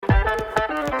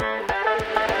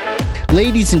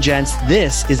Ladies and gents,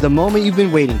 this is the moment you've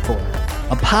been waiting for.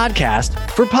 A podcast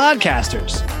for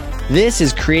podcasters. This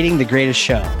is Creating the Greatest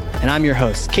Show, and I'm your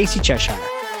host, Casey Cheshire.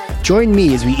 Join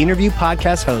me as we interview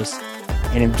podcast hosts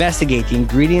and investigate the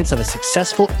ingredients of a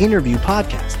successful interview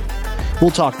podcast. We'll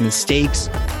talk mistakes,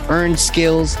 earned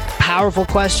skills, powerful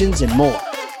questions, and more.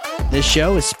 This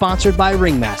show is sponsored by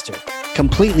Ringmaster,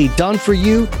 completely done for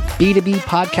you B2B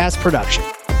podcast production.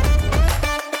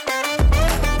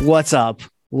 What's up?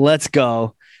 Let's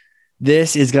go.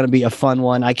 This is going to be a fun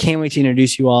one. I can't wait to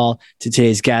introduce you all to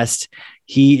today's guest.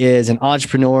 He is an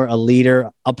entrepreneur, a leader,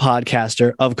 a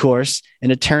podcaster, of course, an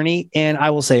attorney, and I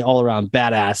will say all around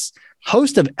badass,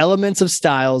 host of Elements of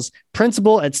Stiles,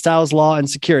 principal at Stiles Law and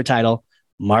Securititle,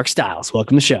 Mark Stiles.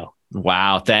 Welcome to the show.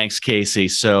 Wow. Thanks, Casey.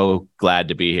 So glad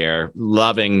to be here.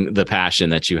 Loving the passion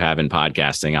that you have in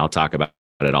podcasting. I'll talk about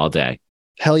it all day.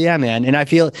 Hell yeah, man. And I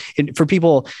feel for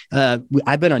people,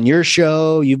 I've been on your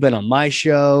show. You've been on my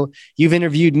show. You've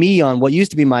interviewed me on what used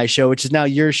to be my show, which is now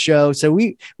your show. So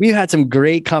we've had some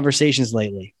great conversations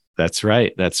lately. That's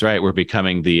right. That's right. We're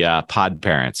becoming the pod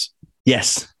parents.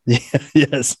 Yes.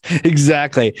 Yes,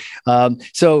 exactly.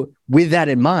 So with that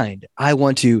in mind, I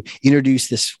want to introduce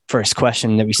this first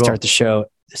question that we start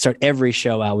every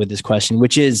show out with this question,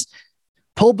 which is,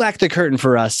 pull back the curtain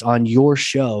for us on your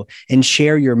show and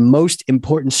share your most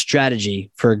important strategy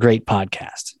for a great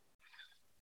podcast.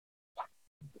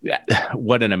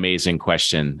 What an amazing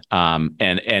question. And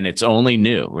it's only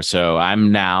new. So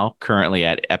I'm now currently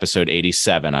at episode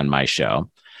 87 on my show.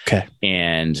 Okay.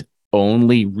 And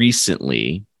only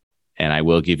recently, and I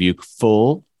will give you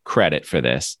full credit for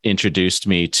this, introduced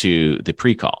me to the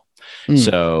pre-call.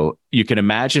 So you can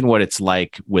imagine what it's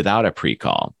like without a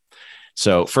pre-call.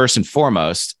 So first and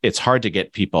foremost, it's hard to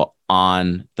get people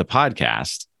on the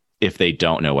podcast if they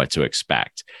don't know what to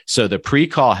expect. So the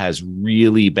pre-call has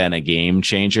really been a game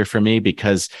changer for me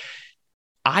because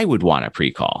I would want a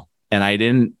pre-call and I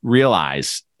didn't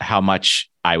realize how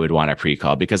much I would want a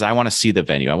pre-call because I want to see the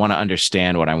venue. I want to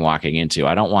understand what I'm walking into.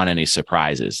 I don't want any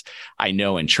surprises. I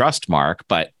know and trust Mark,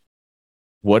 but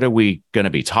what are we going to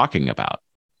be talking about?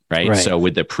 Right. So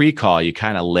with the pre-call, you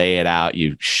kind of lay it out,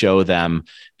 you show them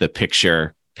the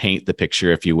picture, paint the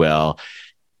picture, if you will,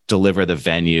 deliver the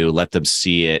venue, let them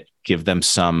see it, give them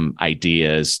some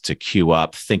ideas to queue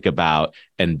up, think about,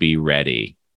 and be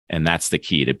ready. And that's the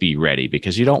key, to be ready,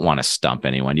 because you don't want to stump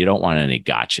anyone. You don't want any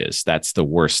gotchas. That's the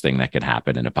worst thing that could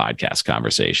happen in a podcast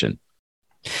conversation.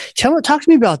 Talk to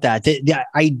me about that. The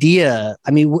idea. I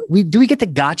mean, do we get the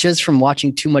gotchas from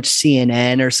watching too much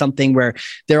CNN or something where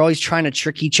they're always trying to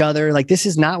trick each other? Like, this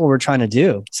is not what we're trying to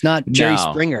do. It's not Jerry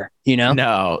Springer, you know?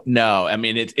 No. I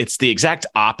mean, it's the exact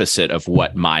opposite of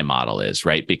what my model is,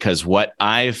 right? Because what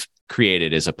I've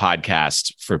created is a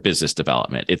podcast for business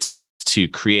development. It's to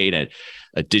create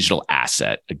a digital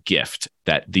asset, a gift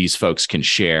that these folks can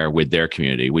share with their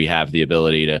community. We have the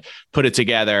ability to put it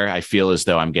together. I feel as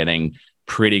though I'm getting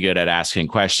pretty good at asking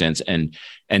questions and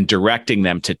directing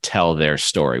them to tell their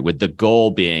story, with the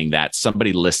goal being that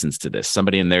somebody listens to this,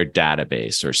 somebody in their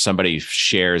database, or somebody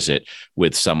shares it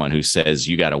with someone who says,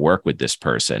 you got to work with this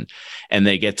person, and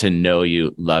they get to know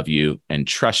you, love you, and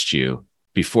trust you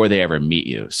before they ever meet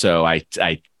you. So I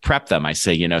prep them. I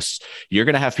say, you're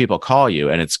going to have people call you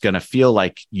and it's going to feel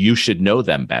like you should know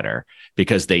them better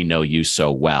because they know you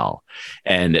so well.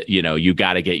 And, you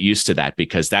got to get used to that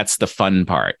because that's the fun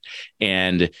part.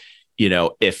 And,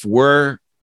 if we're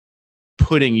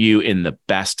putting you in the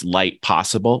best light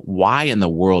possible, why in the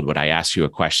world would I ask you a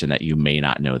question that you may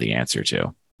not know the answer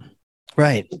to?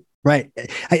 Right.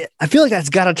 I feel like that's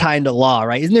got to tie into law,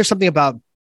 right? Isn't there something about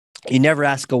you never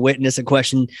ask a witness a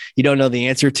question you don't know the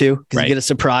answer to because you get a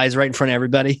surprise right in front of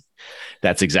everybody?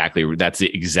 That's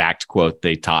the exact quote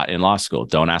they taught in law school.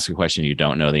 Don't ask a question you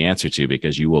don't know the answer to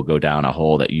because you will go down a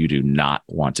hole that you do not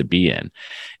want to be in.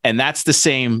 And that's the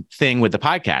same thing with the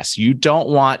podcast. You don't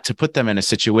want to put them in a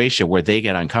situation where they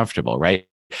get uncomfortable, right?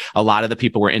 A lot of the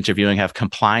people we're interviewing have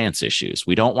compliance issues.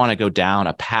 We don't want to go down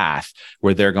a path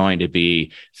where they're going to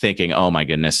be thinking, oh my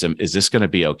goodness, is this going to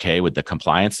be okay with the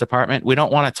compliance department? We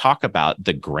don't want to talk about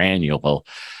the granular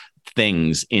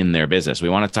things in their business. We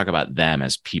want to talk about them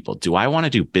as people. Do I want to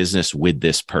do business with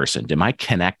this person? Am I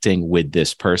connecting with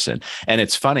this person? And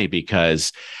it's funny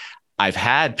because I've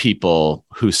had people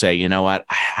who say, you know what,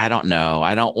 I don't know.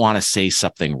 I don't want to say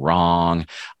something wrong.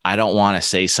 I don't want to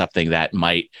say something that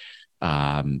might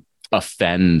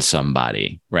offend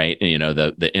somebody, right? And,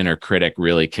 the inner critic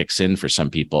really kicks in for some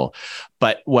people.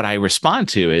 But what I respond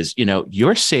to is,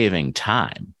 you're saving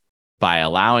time by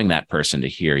allowing that person to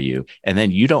hear you. And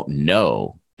then you don't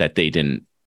know that they didn't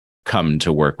come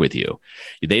to work with you.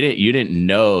 You didn't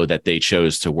know that they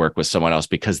chose to work with someone else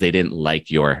because they didn't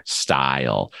like your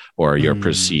style or your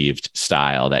perceived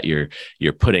style that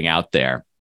you're putting out there.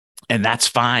 And that's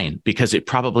fine, because it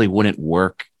probably wouldn't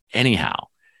work anyhow.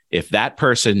 If that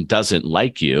person doesn't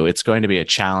like you, it's going to be a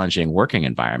challenging working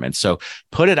environment. So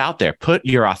put it out there, put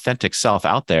your authentic self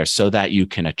out there so that you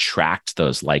can attract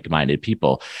those like-minded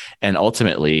people. And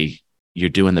ultimately, you're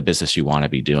doing the business you want to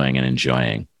be doing and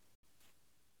enjoying.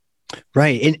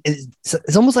 Right. And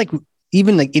it's almost like,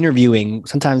 even like interviewing,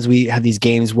 sometimes we have these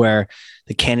games where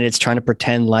the candidate's trying to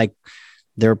pretend like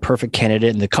they're a perfect candidate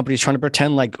and the company's trying to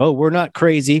pretend like, oh, we're not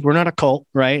crazy, we're not a cult,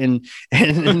 right? And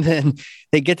then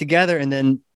they get together, and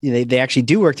then they actually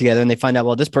do work together, and they find out,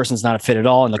 well, this person's not a fit at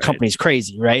all, and the company's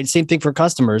crazy, right? Same thing for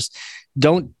customers.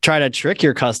 Don't try to trick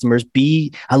your customers.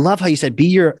 I love how you said, be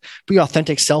your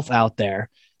authentic self out there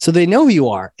so they know who you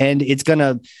are. And it's going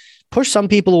to push some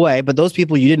people away, but those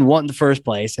people you didn't want in the first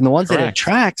place, and the ones that it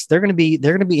attracts, they're going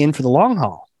to be in for the long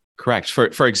haul. Correct.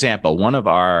 For example, one of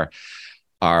our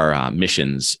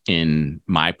missions in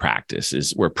my practice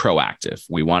is we're proactive.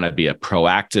 We want to be a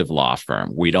proactive law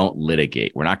firm. We don't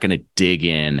litigate. We're not going to dig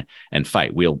in and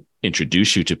fight. We'll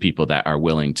introduce you to people that are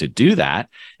willing to do that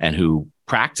and who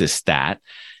practice that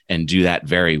and do that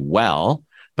very well.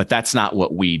 But that's not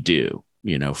what we do.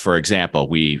 For example,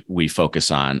 we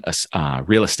focus on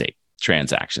real estate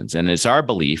transactions. And it's our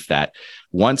belief that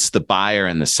once the buyer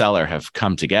and the seller have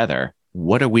come together,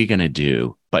 what are we going to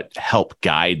do but help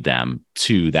guide them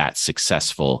to that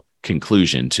successful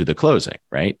conclusion, to the closing,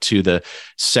 right? To the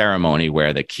ceremony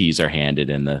where the keys are handed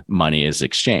and the money is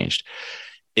exchanged.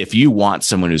 If you want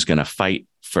someone who's going to fight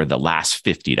for the last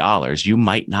 $50, you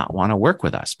might not want to work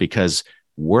with us, because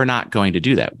we're not going to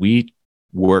do that. We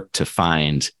work to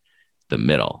find the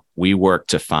middle. We work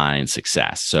to find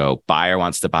success. So buyer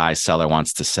wants to buy, seller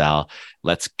wants to sell.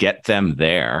 Let's get them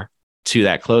there to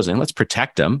that closing. Let's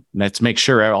protect them. Let's make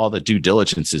sure all the due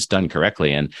diligence is done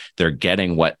correctly and they're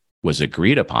getting what was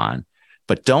agreed upon.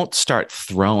 But don't start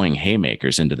throwing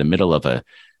haymakers into the middle of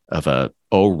a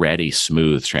already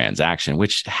smooth transaction,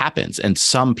 which happens. And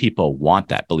some people want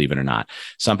that, believe it or not.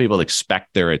 Some people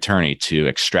expect their attorney to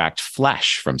extract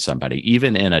flesh from somebody,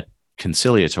 even in a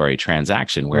conciliatory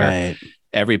transaction where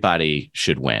everybody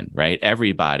should win, right?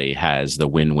 Everybody has the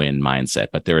win-win mindset,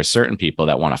 but there are certain people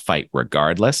that want to fight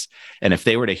regardless. And if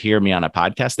they were to hear me on a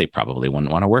podcast, they probably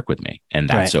wouldn't want to work with me. And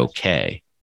that's okay.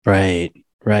 Right.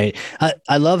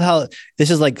 I love how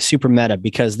this is like super meta,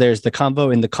 because there's the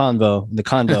convo in the convo.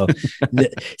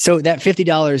 So that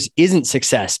 $50 isn't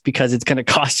success because it's going to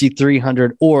cost you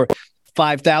 $300 or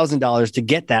 $5,000 to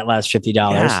get that last $50.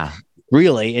 Yeah.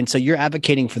 Really. And so you're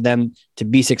advocating for them to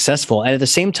be successful. And at the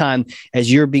same time, as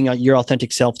you're being your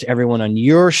authentic self to everyone on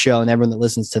your show and everyone that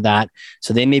listens to that,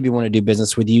 so they maybe want to do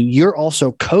business with you, you're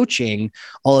also coaching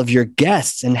all of your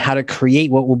guests and how to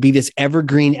create what will be this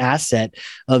evergreen asset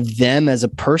of them as a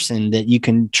person that you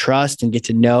can trust and get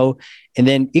to know. And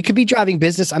then it could be driving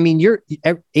business. I mean, you're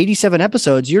 87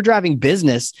 episodes, you're driving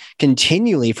business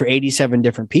continually for 87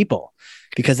 different people,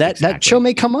 because that show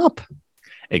may come up.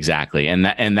 Exactly. And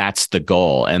that's the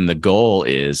goal. And the goal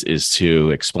is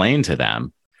to explain to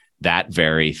them that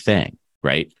very thing,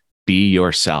 right? Be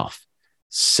yourself.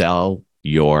 Sell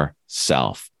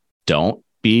yourself. Don't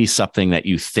be something that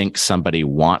you think somebody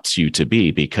wants you to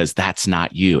be, because that's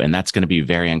not you. And that's going to be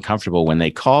very uncomfortable when they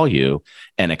call you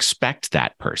and expect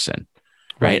that person,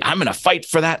 right? I'm going to fight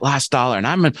for that last dollar, and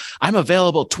I'm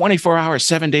available 24 hours,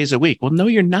 7 days a week. Well, no,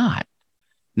 you're not.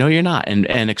 No, you're not.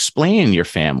 And explain your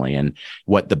family and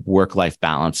what the work-life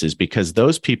balance is, because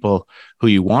those people who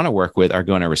you want to work with are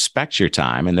going to respect your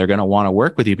time, and they're going to want to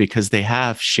work with you because they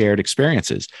have shared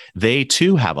experiences. They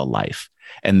too have a life,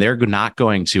 and they're not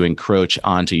going to encroach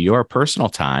onto your personal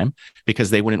time because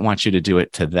they wouldn't want you to do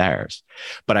it to theirs.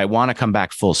 But I want to come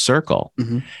back full circle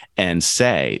and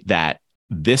say that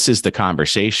this is the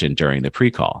conversation during the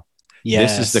pre-call.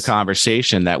 Yes. This is the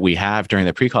conversation that we have during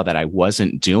the pre-call that I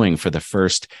wasn't doing for the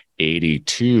first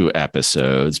 82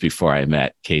 episodes before I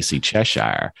met Casey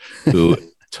Cheshire, who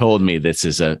told me this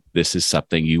is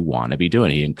something you want to be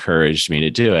doing. He encouraged me to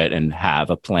do it and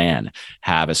have a plan,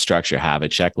 have a structure, have a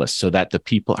checklist so that the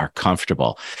people are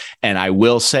comfortable. And I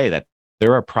will say that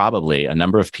there are probably a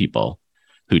number of people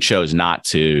who chose not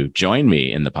to join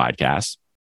me in the podcast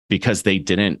because I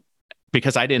didn't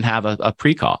have a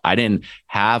pre-call. I didn't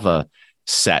have a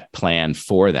set plan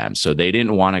for them. So they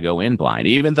didn't want to go in blind,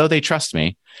 even though they trust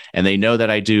me and they know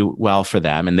that I do well for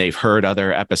them and they've heard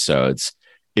other episodes.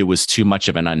 It was too much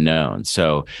of an unknown.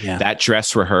 So that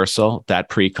dress rehearsal, that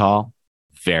pre-call,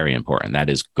 very important. That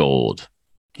is gold.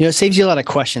 It saves you a lot of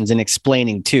questions and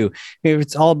explaining too.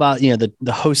 It's all about, the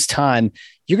host time.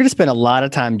 You're going to spend a lot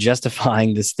of time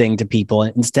justifying this thing to people.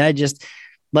 And instead, just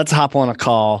let's hop on a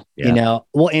call. Yeah.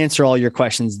 We'll answer all your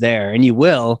questions there, and you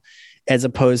will, as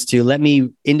opposed to let me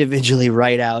individually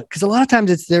write out. Because a lot of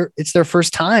times it's their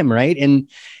first time, right? And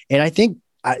I think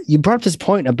you brought up this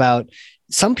point about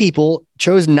some people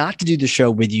chose not to do the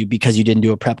show with you because you didn't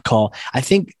do a prep call. I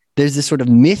think there's this sort of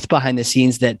myth behind the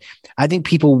scenes that I think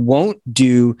people won't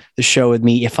do the show with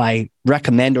me if I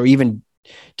recommend or even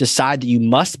decide that you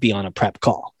must be on a prep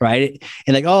call, right?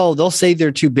 And like, oh, they'll say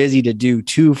they're too busy to do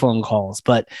 2 phone calls.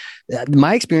 But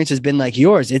my experience has been like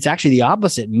yours. It's actually the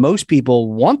opposite. Most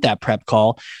people want that prep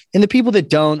call. And the people that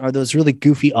don't are those really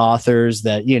goofy authors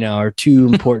that, are too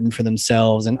important for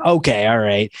themselves. And okay, all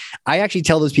right. I actually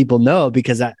tell those people no,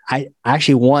 because I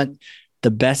actually want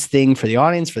the best thing for the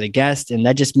audience, for the guest. And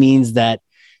that just means that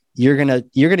you're going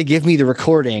to give me the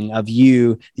recording of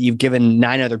you that you've given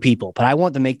 9 other people, but I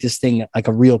want to make this thing like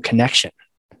a real connection.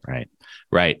 Right.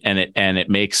 Right. And it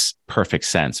makes perfect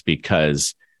sense,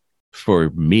 because for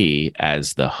me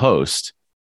as the host,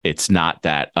 it's not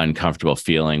that uncomfortable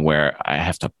feeling where I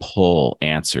have to pull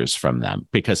answers from them,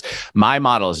 because my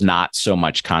model is not so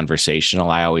much conversational.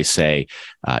 I always say,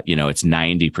 it's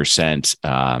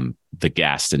 90% the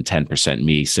guest and 10%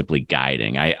 me simply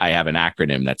guiding. I have an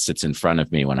acronym that sits in front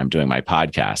of me when I'm doing my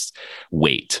podcast.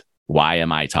 WAIT. Why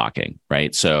am I talking?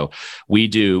 Right. So we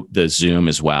do the Zoom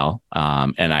as well.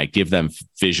 And I give them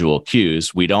visual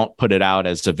cues. We don't put it out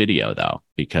as a video though,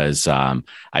 because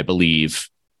I believe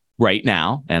right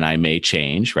now, and I may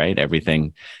change, right?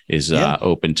 Everything is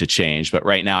open to change. But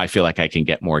right now I feel like I can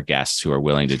get more guests who are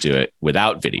willing to do it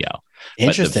without video.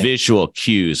 But the visual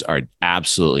cues are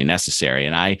absolutely necessary.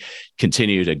 And I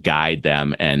continue to guide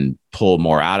them and pull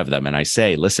more out of them. And I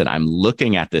say, listen, I'm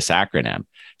looking at this acronym.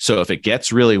 So if it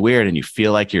gets really weird and you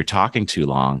feel like you're talking too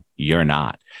long, you're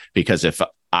not. Because if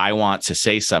I want to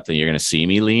say something, you're going to see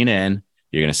me lean in.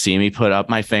 You're going to see me put up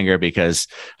my finger, because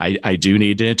I do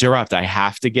need to interrupt. I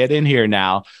have to get in here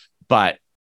now. But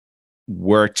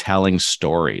we're telling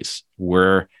stories.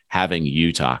 We're having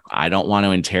you talk. I don't want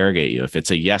to interrogate you. If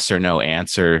it's a yes or no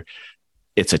answer,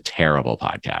 it's a terrible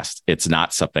podcast. It's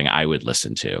not something I would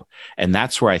listen to. And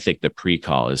that's where I think the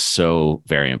pre-call is so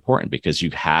very important, because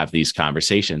you have these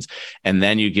conversations and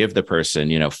then you give the person,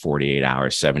 48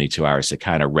 hours, 72 hours to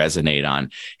kind of resonate on,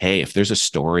 hey, if there's a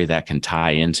story that can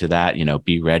tie into that,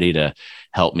 be ready to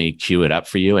help me cue it up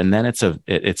for you. And then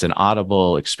it's an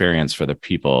audible experience for the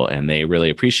people, and they really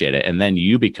appreciate it. And then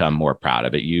you become more proud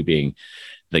of it, you being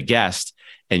the guest,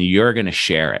 and you're going to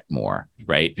share it more,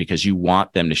 right? Because you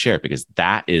want them to share it, because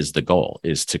that is the goal,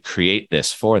 is to create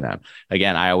this for them.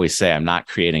 Again, I always say I'm not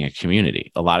creating a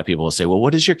community. A lot of people will say, well,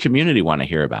 what does your community want to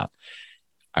hear about?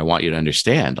 I want you to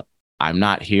understand, I'm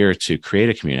not here to create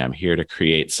a community. I'm here to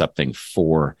create something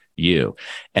for you.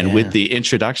 And with the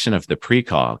introduction of the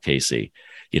pre-call, Casey,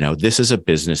 this is a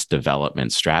business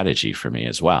development strategy for me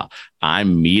as well.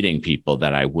 I'm meeting people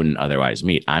that I wouldn't otherwise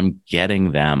meet. I'm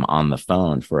getting them on the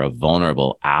phone for a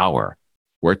vulnerable hour.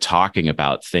 We're talking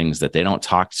about things that they don't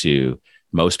talk to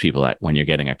most people at when you're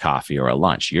getting a coffee or a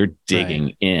lunch. You're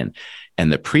digging in,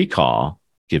 and the pre-call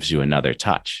gives you another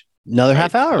touch. Another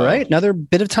half hour, right? Another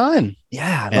bit of time.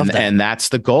 Yeah. I love that. And that's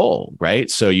the goal, right?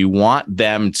 So you want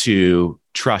them to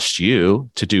trust you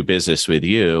to do business with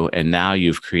you. And now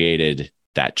you've created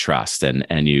that trust,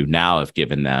 and you now have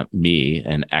given me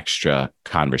an extra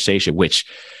conversation, which,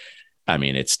 I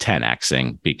mean, it's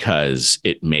 10xing, because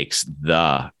it makes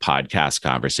the podcast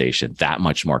conversation that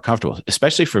much more comfortable,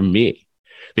 especially for me,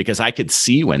 because I could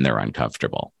see when they're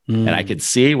uncomfortable and I could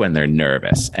see when they're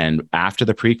nervous. And after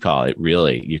the pre-call,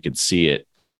 you could see it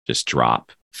just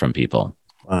drop from people.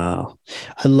 Wow.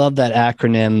 I love that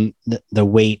acronym, the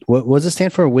WAIT. What does it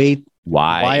stand for? WAIT.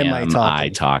 Why am I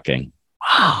talking?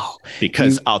 Wow.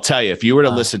 Because I'll tell you, if you were to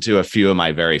listen to a few of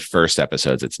my very first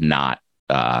episodes, it's not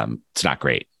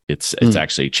great. It's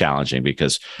actually challenging,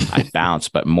 because I bounce,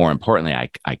 but more importantly,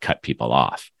 I cut people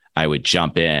off. I would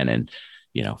jump in and,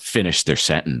 finish their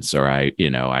sentence, or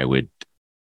I would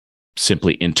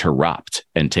simply interrupt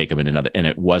and take them in another, and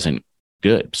it wasn't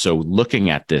good. So looking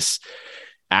at this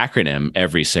acronym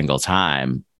every single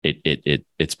time,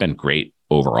 it's been great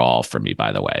overall for me,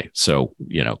 by the way. So,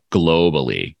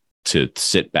 globally, to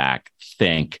sit back,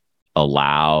 think,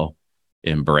 allow,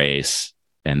 embrace,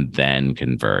 and then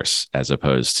converse, as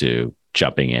opposed to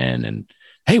jumping in and,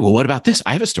 hey, well, what about this?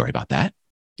 I have a story about that.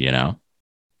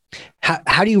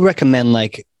 How do you recommend,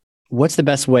 what's the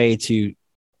best way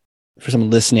for someone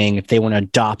listening, if they want to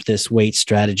adopt this WAIT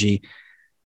strategy?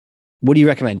 What do you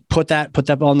recommend? Put that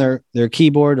on their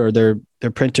keyboard or their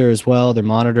their printer as well, their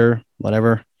monitor,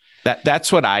 whatever.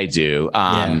 That's what I do.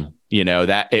 You know,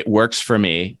 that it works for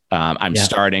me. I'm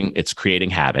starting, it's creating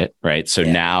habit, right? So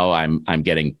now I'm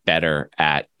getting better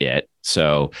at it.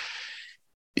 So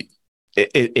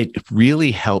it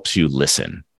really helps you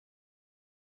listen,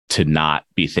 to not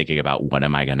be thinking about what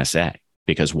am I going to say?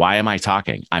 Because why am I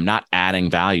talking? I'm not adding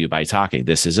value by talking.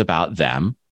 This is about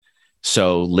them.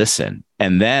 So listen.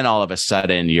 And then all of a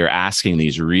sudden you're asking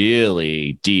these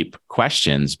really deep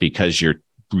questions because you're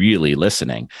really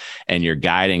listening and you're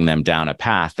guiding them down a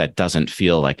path that doesn't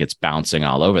feel like it's bouncing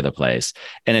all over the place.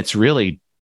 And it's really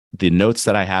the notes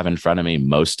that I have in front of me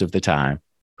most of the time: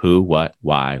 who, what,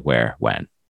 why, where, when.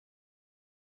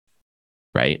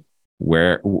 Right?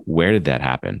 Where did that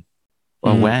happen?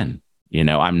 Well, when? You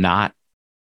know, I'm not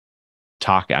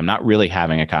talking. I'm not really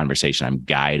having a conversation. I'm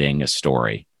guiding a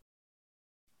story.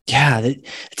 Yeah,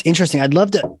 it's interesting. I'd love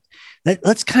to,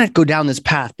 let's kind of go down this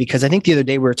path, because I think the other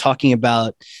day we were talking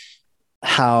about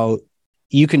how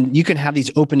you can have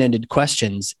these open-ended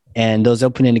questions, and those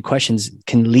open-ended questions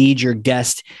can lead your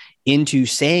guest into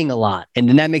saying a lot. And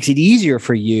then that makes it easier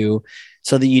for you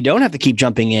so that you don't have to keep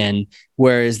jumping in.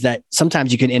 Whereas that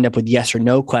sometimes you can end up with yes or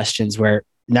no questions where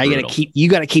now you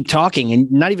got to keep talking,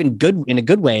 and not even good in a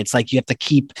good way. It's like you have to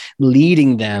keep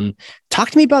leading them.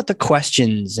 Talk to me about the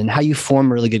questions and how you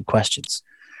form really good questions.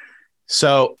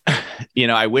 So, you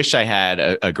know, I wish I had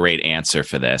a great answer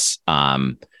for this.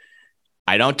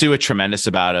 I don't do a tremendous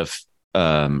amount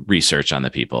of research on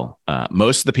the people.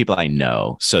 Most of the people I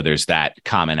know. So there's that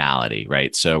commonality,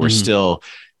 right? So we're still,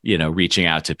 you know, reaching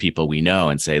out to people we know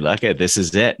and say, look, this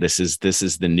is it. This is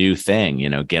the new thing, you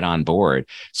know, get on board.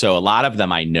 So a lot of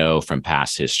them I know from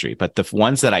past history, but the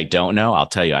ones that I don't know, I'll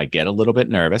tell you, I get a little bit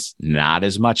nervous, not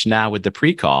as much now with the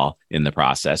pre-call in the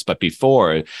process, but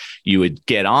before you would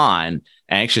get on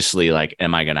anxiously, like,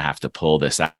 am I going to have to pull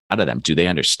this out of them? Do they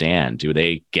understand? Do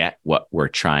they get what we're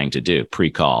trying to do?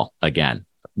 Pre-call again,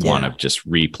 want to just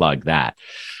replug that.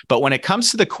 But when it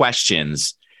comes to the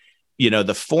questions, you know,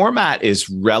 the format is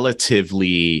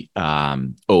relatively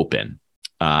open.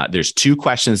 There's 2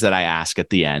 questions that I ask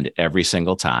at the end every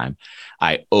single time.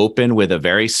 I open with a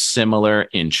very similar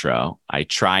intro. I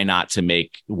try not to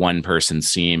make one person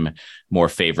seem more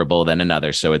favorable than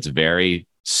another, so it's very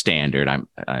standard.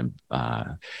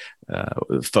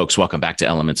 Folks, welcome back to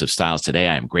Elements of Stiles. Today,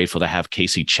 I am grateful to have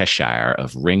Casey Cheshire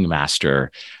of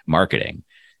Ringmaster Marketing.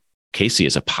 Casey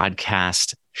is a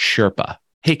podcast Sherpa.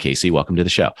 Hey, Casey, welcome to the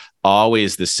show.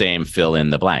 Always the same fill in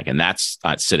the blank. And that's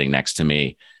sitting next to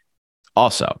me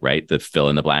also, right? The fill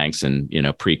in the blanks, and, you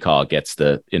know, pre-call gets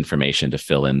the information to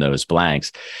fill in those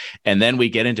blanks. And then we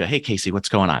get into, hey, Casey, what's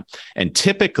going on? And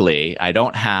typically I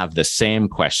don't have the same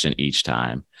question each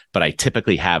time, but I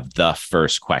typically have the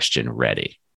first question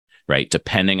ready. Right?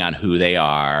 Depending on who they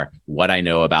are, what I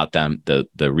know about them,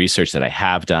 the research that I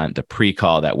have done, the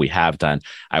pre-call that we have done,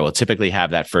 I will typically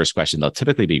have that first question. They'll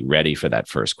typically be ready for that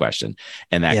first question.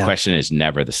 And that question is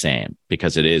never the same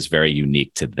because it is very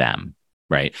unique to them.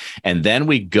 Right? And then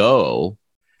we go.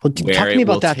 Well, talk to me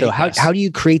about that though. How do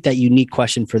you create that unique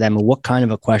question for them? And what kind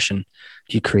of a question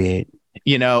do you create?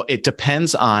 You know, it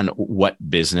depends on what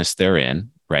business they're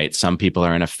in, right? Some people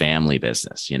are in a family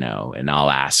business, you know, and I'll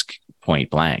ask point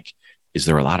blank, is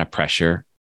there a lot of pressure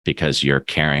because you're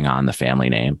carrying on the family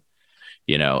name?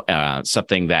 You know,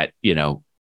 something that, you know,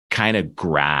 kind of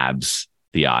grabs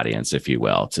the audience, if you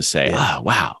will, to say, oh,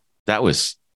 wow, that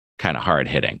was kind of hard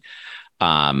hitting.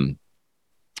 And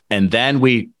then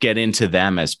we get into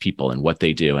them as people and what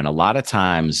they do. And a lot of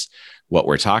times what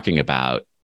we're talking about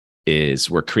is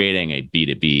we're creating a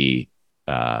B2B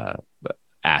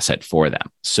asset for them.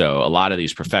 So a lot of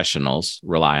these professionals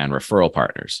rely on referral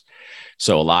partners.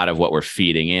 So a lot of what we're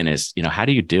feeding in is, you know, how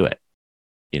do you do it?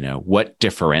 You know, what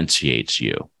differentiates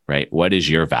you, right? What is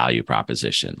your value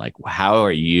proposition? Like, how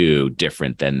are you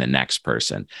different than the next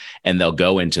person? And they'll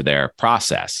go into their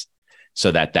process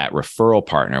so that referral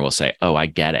partner will say, oh, I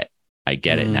get it. I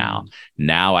get it now.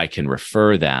 Now I can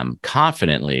refer them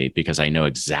confidently because I know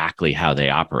exactly how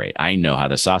they operate. I know how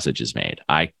the sausage is made.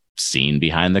 I've seen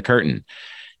behind the curtain.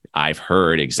 I've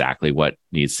heard exactly what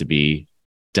needs to be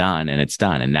done, and it's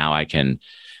done. And now I can,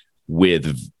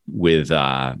 with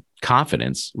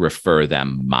confidence, refer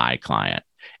them my client.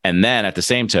 And then at the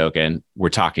same token, we're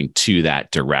talking to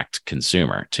that direct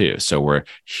consumer too. So we're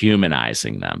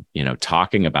humanizing them, you know,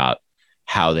 talking about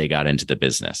how they got into the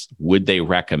business. Would they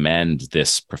recommend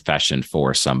this profession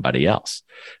for somebody else?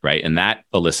 Right. And that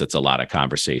elicits a lot of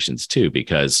conversations too,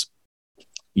 because,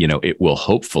 you know, it will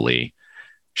hopefully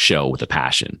show the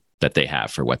passion that they have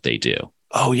for what they do.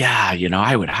 oh yeah,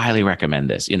 I would highly recommend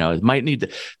this. It might need to,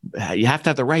 you have to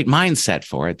have the right mindset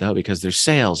for it though, because there's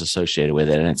sales associated with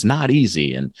it and it's not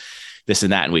easy and this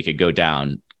and that. And we could go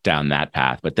down that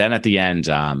path. But then at the end,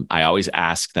 I always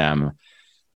ask them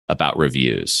about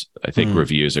reviews. I think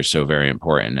reviews are so very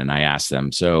important. And I ask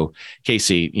them, so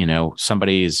Casey,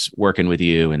 somebody's working with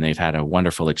you and they've had a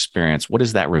wonderful experience. What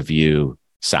does that review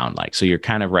sound like? So you're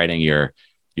kind of writing your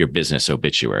business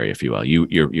obituary, if you will.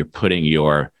 You're putting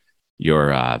your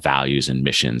values and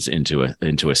missions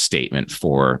into a statement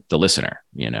for the listener.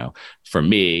 For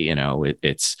me,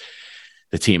 it's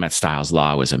the team at Stiles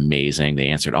Law was amazing. They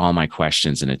answered all my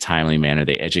questions in a timely manner.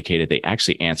 They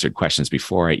actually answered questions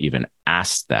before I even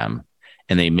asked them.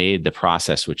 And they made the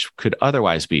process, which could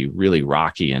otherwise be really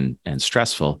rocky and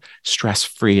stressful,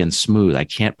 stress-free and smooth. I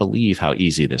can't believe how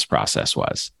easy this process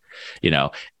was.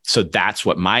 So that's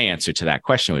what my answer to that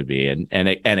question would be. And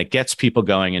it gets people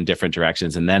going in different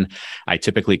directions. And then I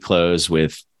typically close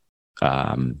with,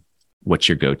 what's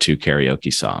your go-to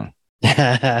karaoke song?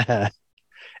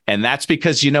 And that's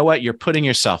because you know what? You're putting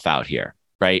yourself out here,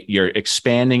 right? You're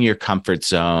expanding your comfort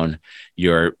zone.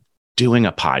 You're doing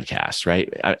a podcast,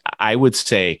 right? I would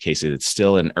say, Casey, it's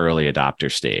still an early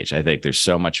adopter stage. I think there's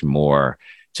so much more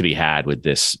to be had with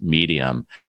this medium.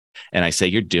 And I say,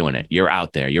 you're doing it. You're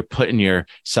out there. You're putting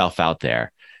yourself out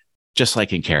there, just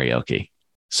like in karaoke.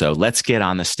 So let's get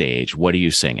on the stage. What are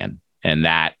you singing? And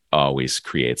that always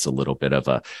creates a little bit of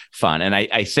a fun. And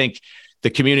I think the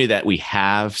community that we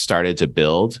have started to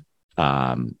build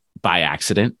by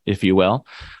accident, if you will,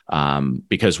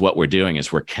 because what we're doing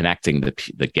is we're connecting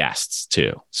the guests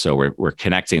too. So we're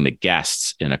connecting the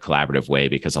guests in a collaborative way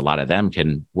because a lot of them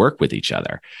can work with each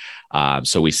other.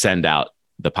 So we send out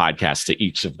the podcast to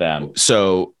each of them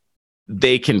so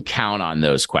they can count on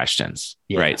those questions,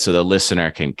 right? So the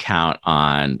listener can count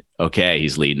on, okay,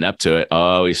 he's leading up to it.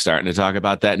 Oh, he's starting to talk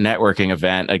about that networking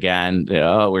event again.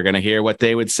 Oh, we're going to hear what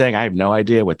they would sing. I have no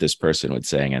idea what this person would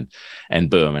sing. And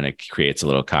boom, and it creates a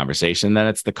little conversation. Then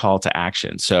it's the call to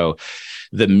action. So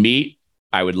the meat,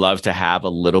 I would love to have a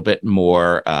little bit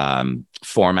more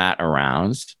format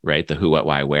around, right? The who, what,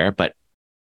 why, where, but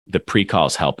the pre-call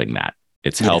is helping that.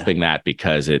 It's helping that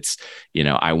because it's,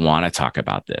 I want to talk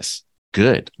about this.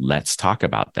 Good. Let's talk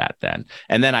about that then.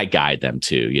 And then I guide them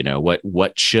to,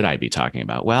 what should I be talking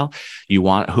about? Well,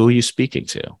 who are you speaking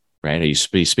to, right? Are you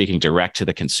speaking direct to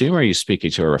the consumer? Or are you speaking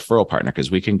to a referral partner?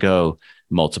 Because we can go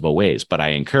multiple ways, but I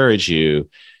encourage you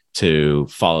to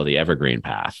follow the evergreen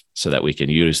path so that we can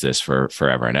use this for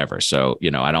forever and ever. So,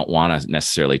 I don't want to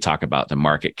necessarily talk about the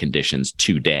market conditions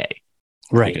today,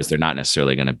 right? Because they're not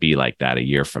necessarily going to be like that a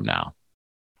year from now.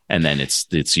 And then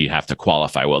it's you have to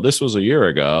qualify. Well, this was a year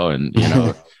ago, and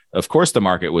of course the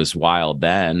market was wild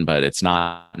then, but it's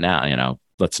not now.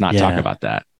 Let's not talk about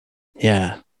that.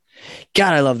 Yeah,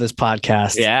 God, I love this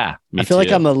podcast. Yeah, I feel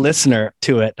like I'm a listener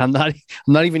to it. I'm not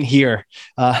even here.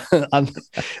 What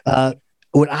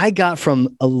I got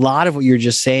from a lot of what you're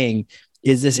just saying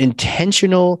is this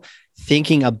intentional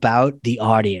thinking about the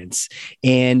audience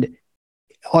and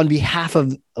on behalf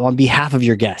of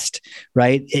your guest,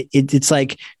 right? It's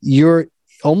like you're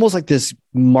almost like this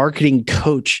marketing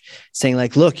coach saying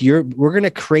like, look, we're going to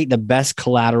create the best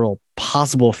collateral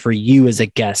possible for you as a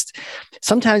guest.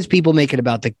 Sometimes people make it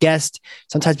about the guest.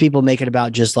 Sometimes people make it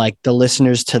about just like the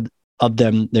listeners of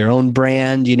their own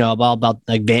brand, about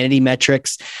like vanity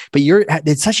metrics. But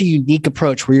it's such a unique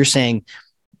approach where you're saying,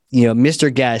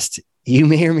 Mr. Guest, you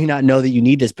may or may not know that you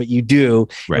need this, but you do.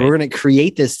 Right. We're going to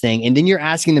create this thing. And then you're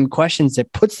asking them questions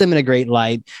that puts them in a great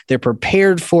light. They're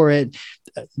prepared for it.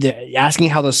 They're asking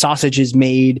how the sausage is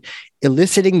made,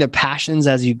 eliciting the passions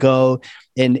as you go.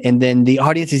 And then the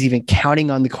audience is even counting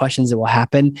on the questions that will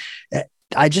happen.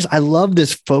 I love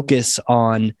this focus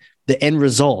on the end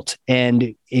result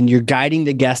and you're guiding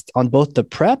the guest on both the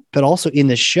prep, but also in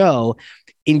the show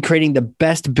in creating the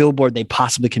best billboard they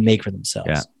possibly can make for themselves.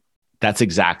 Yeah. That's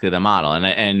exactly the model.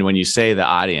 And when you say the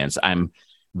audience, I'm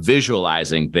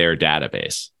visualizing their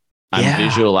database. I'm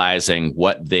visualizing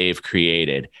what they've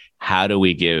created. How do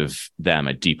we give them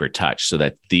a deeper touch so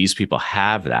that these people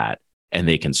have that and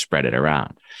they can spread it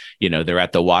around? They're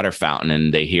at the water fountain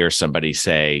and they hear somebody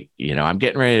say, I'm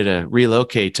getting ready to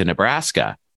relocate to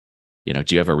Nebraska. Do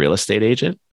you have a real estate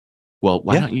agent? Well,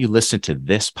 why don't you listen to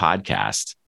this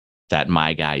podcast that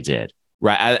my guy did?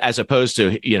 Right. As opposed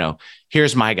to,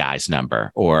 here's my guy's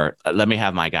number, or let me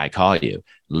have my guy call you.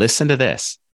 Listen to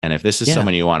this. And if this is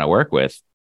someone you want to work with,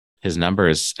 her number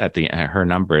is at the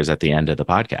end of the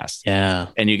podcast. Yeah.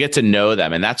 And you get to know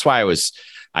them. And that's why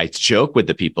I joke with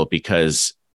the people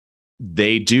because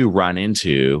they do run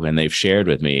into, and they've shared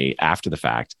with me after the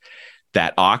fact,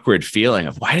 that awkward feeling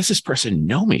of, why does this person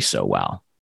know me so well?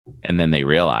 And then they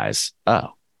realize, oh,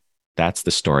 that's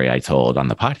the story I told on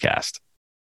the podcast.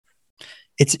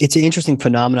 It's an interesting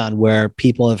phenomenon where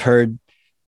people have heard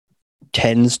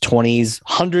tens, 20s,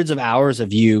 hundreds of hours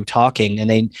of you talking,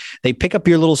 and they pick up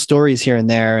your little stories here and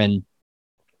there, and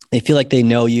they feel like they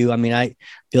know you. I mean, I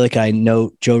feel like I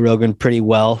know Joe Rogan pretty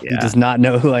well. Yeah. He does not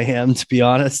know who I am, to be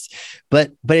honest.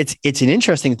 But it's an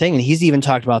interesting thing. And he's even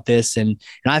talked about this. And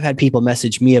I've had people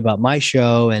message me about my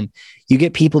show, and you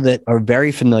get people that are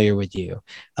very familiar with you,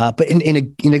 but in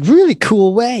a really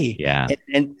cool way. Yeah.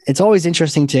 And it's always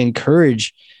interesting to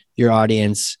encourage your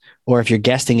audience, or if you're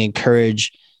guesting,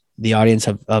 encourage the audience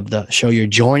of the show you're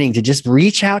joining to just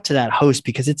reach out to that host,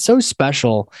 because it's so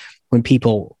special when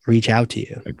people reach out to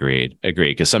you. Agreed.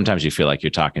 Because sometimes you feel like you're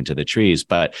talking to the trees,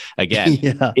 but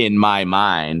again, in my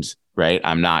mind, right,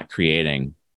 I'm not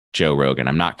creating Joe Rogan.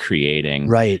 I'm not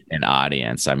creating an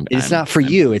audience. It's not for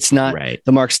you. It's not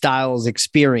the Mark Stiles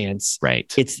experience.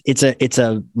 Right. It's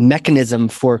a mechanism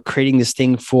for creating this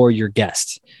thing for your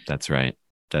guests. That's right.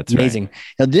 That's amazing. Right.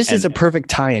 Now this is a perfect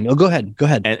tie-in. Oh, go ahead.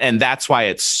 And that's why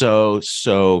it's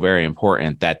so very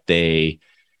important that they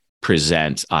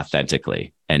present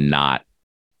authentically and not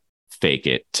fake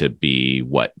it to be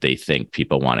what they think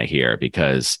people want to hear,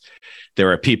 because there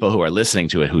are people who are listening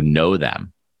to it who know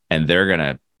them, and they're going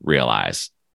to realize,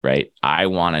 right, I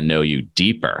want to know you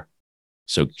deeper.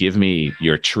 So give me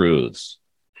your truths.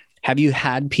 Have you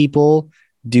had people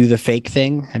do the fake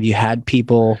thing? Have you had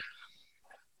people?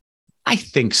 I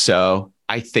think so.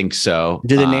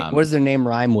 Do they what does their name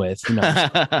rhyme with?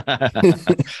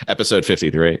 Episode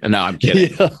 53. No, I'm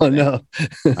kidding. Oh, no.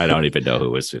 I don't even know who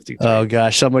was 53. Oh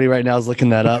gosh, somebody right now is looking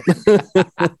that up.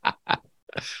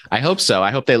 I hope so.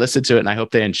 I hope they listen to it, and I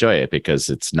hope they enjoy it, because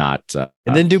it's not.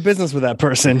 And then do business with that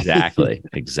person.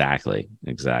 Exactly.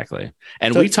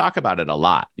 And we talk about it a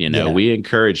lot. We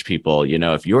encourage people,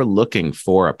 if you're looking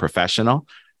for a professional,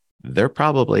 they're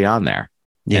probably on there,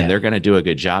 and they're going to do a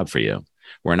good job for you.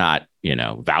 We're not,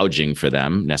 vouching for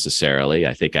them necessarily.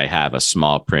 I think I have a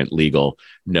small print legal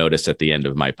notice at the end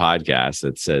of my podcast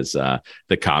that says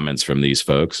the comments from these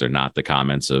folks are not the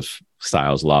comments of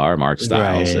Stiles Law or Mark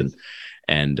Stiles. Right.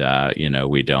 And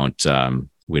we don't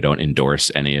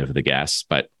endorse any of the guests,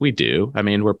 but we do. I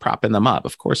mean, we're propping them up.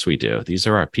 Of course we do. These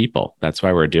are our people. That's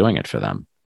why we're doing it for them.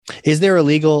 Is there a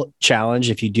legal challenge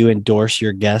if you do endorse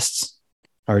your guests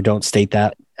or don't state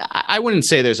that? I wouldn't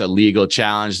say there's a legal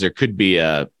challenge. There could be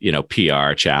a,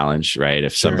 PR challenge, right?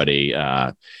 If somebody,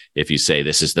 if you say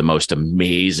this is the most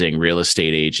amazing real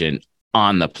estate agent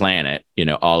on the planet,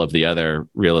 all of the other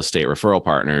real estate referral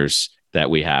partners that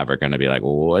we have are going to be like,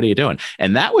 well, what are you doing?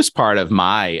 And that was part of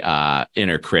my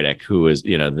inner critic, who was,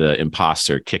 the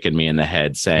imposter kicking me in the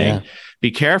head saying, be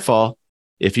careful.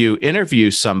 If you interview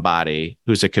somebody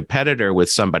who's a competitor with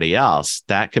somebody else,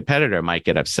 that competitor might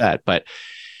get upset. But,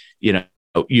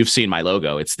 you've seen my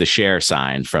logo. It's the share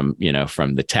sign from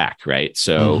the tech, right?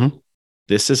 So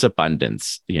this is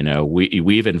abundance.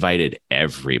 We've invited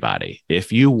everybody.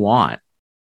 If you want,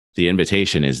 the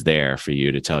invitation is there for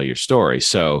you to tell your story.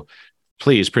 So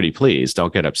please, pretty please,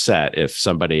 don't get upset if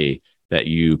somebody that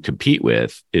you compete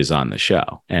with is on the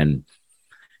show. And,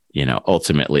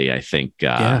 ultimately, I think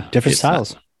different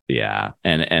styles.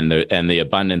 And the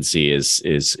abundancy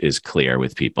is clear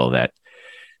with people that,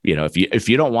 if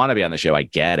you don't want to be on the show, I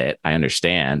get it. I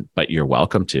understand, but you're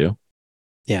welcome to.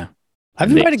 Yeah. I've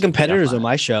invited competitors on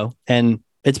my show, and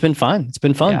it's been fun. It's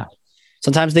been fun. Yeah.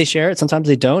 Sometimes they share it, sometimes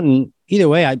they don't. And either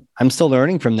way, I'm still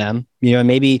learning from them.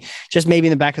 Maybe in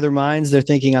the back of their minds, they're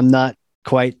thinking I'm not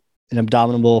quite an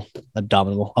abominable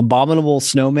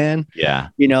snowman. Yeah.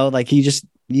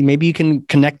 Maybe you can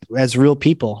connect as real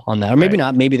people on that, or maybe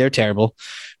not. Maybe they're terrible,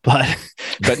 but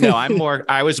no,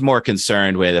 I was more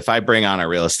concerned with, if I bring on a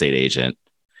real estate agent,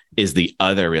 is the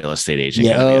other real estate agent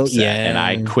going to be upset? And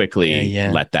I quickly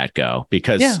let that go,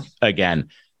 because again,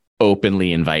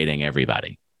 openly inviting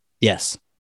everybody. Yes.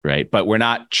 Right. But we're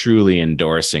not truly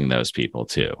endorsing those people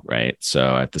too. Right.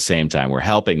 So at the same time, we're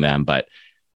helping them, but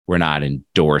we're not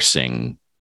endorsing,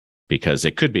 because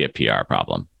it could be a PR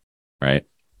problem. Right.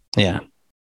 Yeah.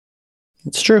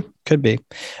 It's true. Could be.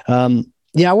 I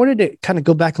wanted to kind of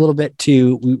go back a little bit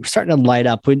to, we were starting to light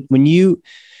up when you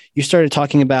started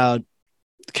talking about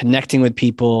connecting with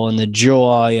people and the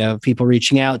joy of people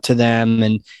reaching out to them,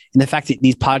 and the fact that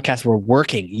these podcasts were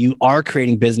working. You are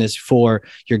creating business for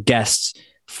your guests,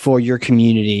 for your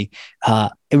community.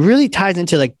 It really ties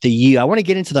into like the you. I want to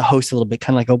get into the host a little bit,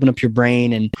 kind of like open up your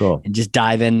brain and just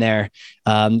dive in there.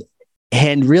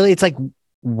 And really, it's like,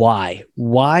 why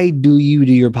do you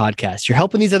do your podcast? You're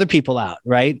helping these other people out,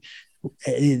 right?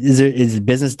 Is it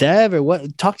business dev or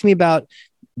what? Talk to me about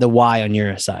the why on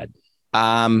your side.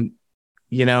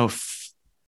 You know,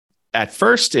 at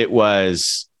first it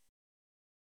was,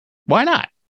 why not?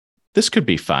 This could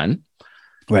be fun.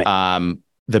 Right.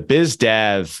 The biz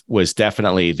dev was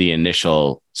definitely the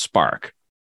initial spark,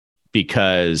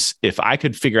 because if I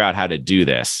could figure out how to do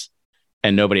this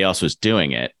and nobody else was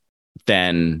doing it,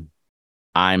 then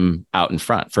I'm out in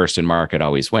front. First in market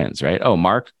always wins, right? Oh,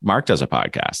 Mark does a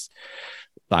podcast.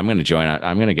 I'm going to join.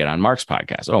 I'm going to get on Mark's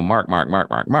podcast. Oh, Mark,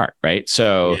 right?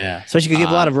 So, yeah. Especially because you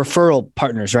have a lot of referral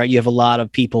partners, right? You have a lot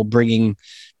of people bringing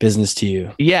business to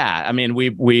you. Yeah. I mean,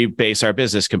 we base our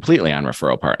business completely on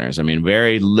referral partners. I mean,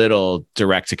 very little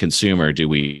direct to consumer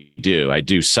we do. I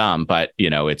do some, but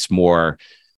it's more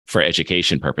for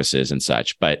education purposes and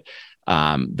such. But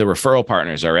the referral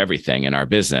partners are everything in our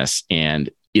business. And,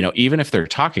 even if they're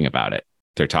talking about it,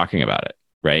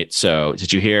 right? So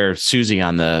did you hear Susie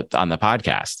on the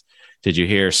podcast? Did you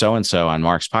hear so-and-so on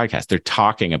Mark's podcast? They're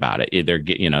talking about it.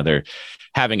 They're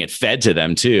having it fed to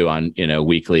them too on,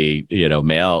 weekly,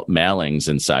 mailings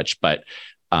and such. But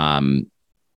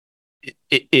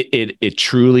it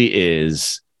truly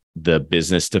is the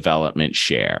business development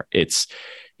share. It's,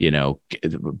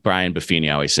 Brian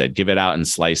Buffini always said, give it out in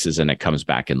slices and it comes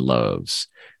back in loaves.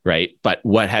 Right. But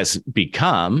what has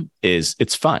become is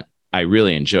it's fun. I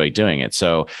really enjoy doing it.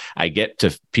 So I get to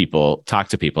talk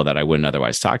to people that I wouldn't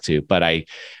otherwise talk to, but I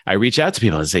reach out to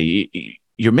people and say,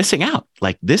 you're missing out.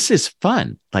 Like, this is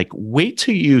fun. Like, wait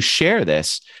till you share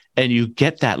this and you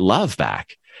get that love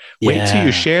back. Wait till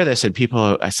you share this and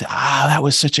I say, that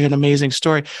was such an amazing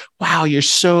story. Wow. You're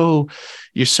so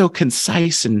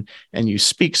concise and you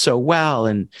speak so well.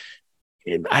 And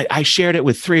I shared it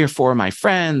with 3 or 4 of my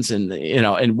friends,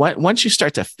 and once you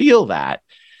start to feel that,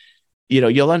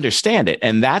 you'll understand it,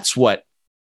 and that's what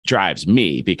drives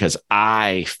me, because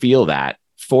I feel that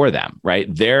for them. Right?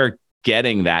 They're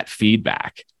getting that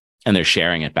feedback, and they're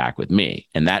sharing it back with me,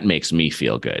 and that makes me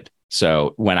feel good.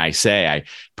 So when I say I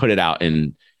put it out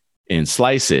in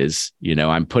slices,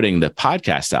 I'm putting the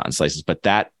podcast out in slices, but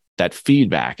that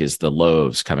feedback is the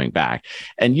loaves coming back.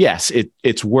 And yes,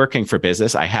 it's working for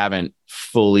business. I haven't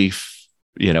fully,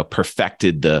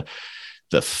 perfected the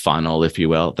funnel, if you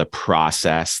will, the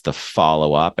process, the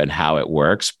follow-up and how it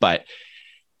works, but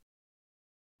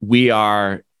we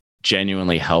are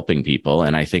genuinely helping people.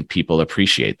 And I think people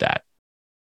appreciate that.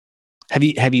 Have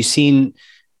you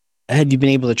been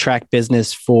able to track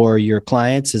business for your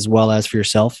clients as well as for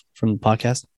yourself from the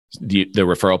podcast? The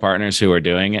referral partners who are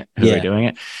doing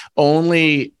it,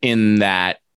 only in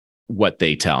that what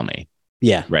they tell me.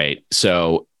 Yeah. Right.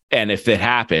 So, and if it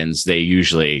happens, they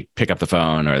usually pick up the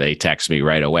phone or they text me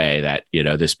right away that,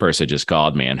 this person just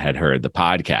called me and had heard the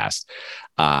podcast.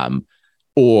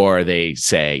 Or they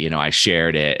say, I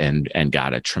shared it and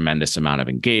got a tremendous amount of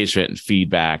engagement and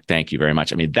feedback. Thank you very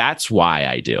much. I mean, that's why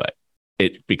I do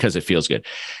it, because it feels good.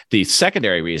 The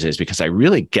secondary reason is because I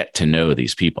really get to know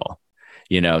these people.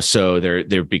 So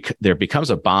there becomes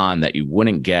a bond that you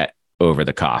wouldn't get over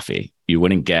the coffee, you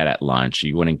wouldn't get at lunch,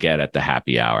 you wouldn't get at the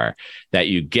happy hour, that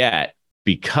you get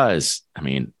because,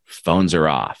 phones are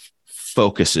off,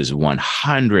 focus is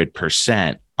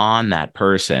 100% on that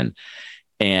person.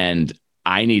 And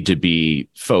I need to be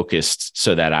focused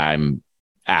so that I'm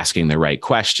asking the right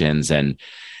questions and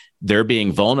they're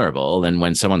being vulnerable. And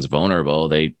when someone's vulnerable,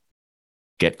 they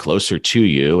get closer to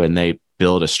you and they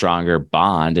build a stronger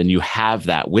bond, and you have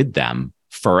that with them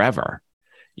forever,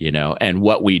 and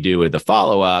what we do with the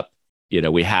follow-up,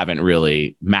 we haven't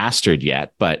really mastered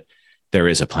yet, but there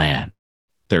is a plan.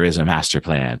 There is a master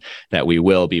plan that we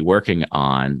will be working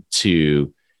on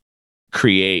to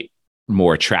create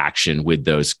more traction with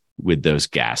those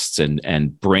guests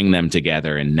and bring them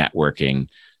together in networking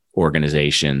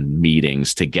organization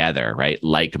meetings together, right?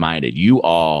 Like-minded. You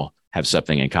all have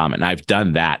something in common. And I've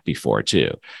done that before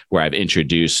too, where I've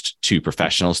introduced 2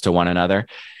 professionals to one another.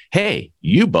 Hey,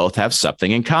 you both have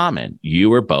something in common. You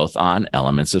were both on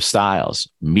Elements of Stiles.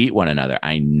 Meet one another.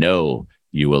 I know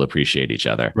you will appreciate each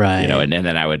other. Right. And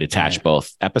then I would attach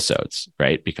both episodes,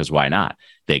 right? Because why not?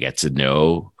 They get to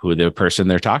know who the person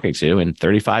they're talking to in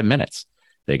 35 minutes.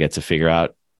 They get to figure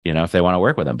out, if they want to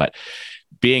work with them. But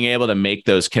being able to make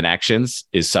those connections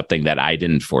is something that I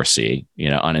didn't foresee,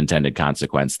 unintended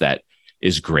consequence that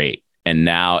is great. And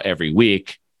now every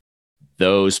week,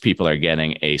 those people are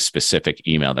getting a specific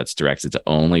email that's directed to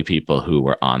only people who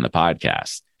were on the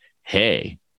podcast.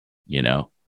 Hey,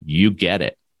 you get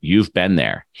it. You've been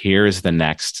there. Here's the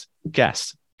next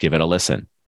guest. Give it a listen.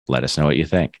 Let us know what you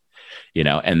think.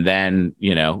 And then,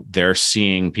 they're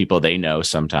seeing people they know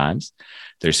sometimes.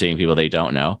 They're seeing people they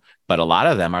don't know. but a lot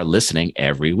of them are listening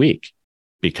every week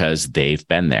because they've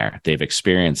been there, they've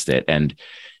experienced it. And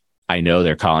I know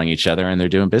they're calling each other and they're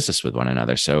doing business with one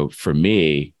another. So for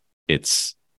me,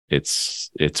 it's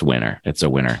winner. It's a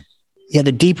winner. Yeah,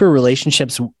 the deeper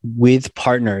relationships with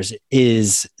partners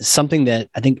is something that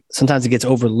I think sometimes it gets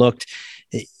overlooked.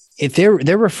 If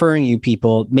they're referring you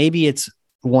people, maybe it's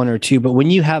one or two, but when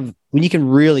you can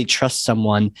really trust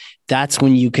someone, that's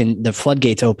when the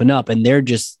floodgates open up, and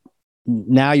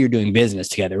now you're doing business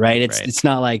together, right? It's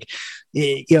not like,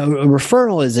 a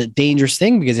referral is a dangerous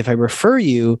thing, because if I refer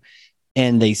you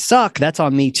and they suck, that's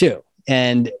on me too.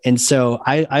 And so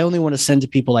I only want to send to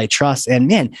people I trust. And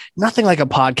man, nothing like a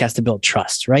podcast to build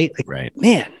trust, right? Right.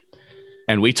 Man.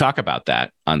 And we talk about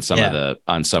that with some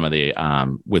of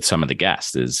the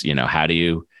guests is, how do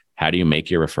you make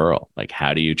your referral? Like,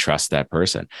 how do you trust that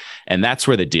person? And that's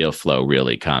where the deal flow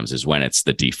really comes, is when it's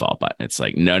the default button. It's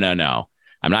like, no,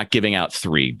 I'm not giving out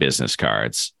 3 business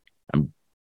cards. I'm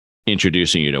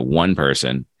introducing you to one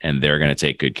person, and they're going to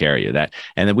take good care of you.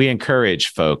 And then we encourage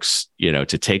folks, to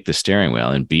take the steering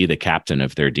wheel and be the captain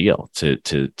of their deal,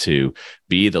 to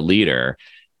be the leader.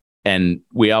 And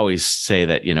we always say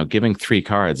that, giving 3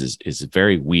 cards is a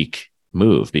very weak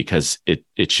move, because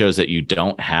it shows that you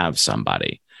don't have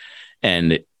somebody.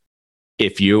 And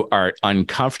if you are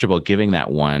uncomfortable giving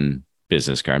that one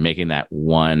business card, making that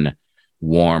one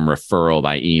warm referral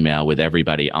by email with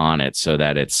everybody on it so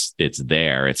that it's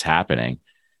there, it's happening,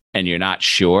 and you're not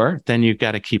sure, then you've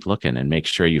got to keep looking and make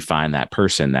sure you find that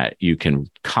person that you can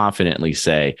confidently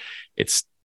say, it's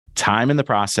time in the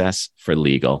process for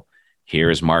legal.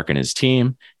 Here's Mark and his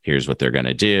team. Here's what they're going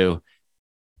to do.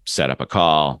 Set up a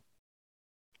call.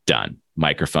 Done.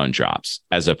 Microphone drops.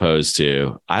 As opposed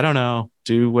to, I don't know,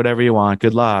 do whatever you want.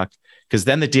 Good luck. Because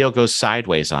then the deal goes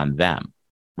sideways on them,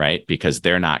 right? Because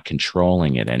they're not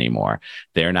controlling it anymore.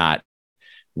 They're not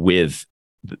with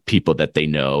the people that they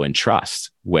know and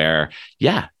trust, where,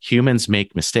 yeah, humans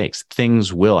make mistakes.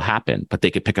 Things will happen, but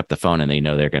they could pick up the phone and they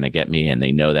know they're going to get me, and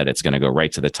they know that it's going to go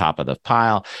right to the top of the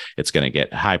pile. It's going to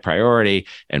get high priority,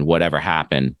 and whatever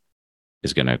happened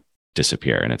is going to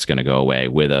disappear, and it's going to go away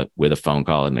with a phone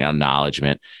call and the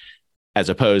acknowledgement, as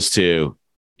opposed to,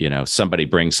 somebody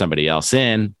brings somebody else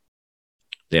in.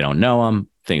 They don't know them.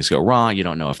 Things go wrong. You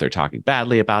don't know if they're talking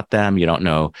badly about them. You don't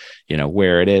know,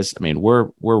 where it is. I mean, we're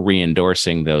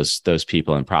re-endorsing those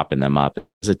people and propping them up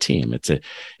as a team.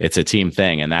 It's a team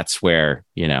thing. And that's where,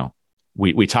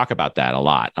 we talk about that a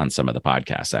lot on some of the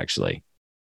podcasts, actually.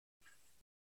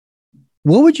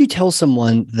 What would you tell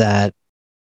someone that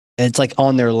it's like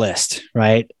on their list,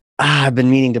 right? I've been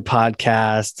meaning to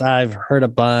podcast. I've heard a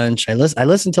bunch. I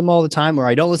listen to them all the time, or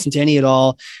I don't listen to any at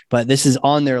all, but this is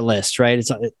on their list, right?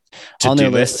 It's on their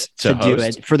list to do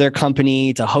it for their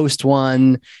company, to host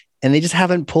one, and they just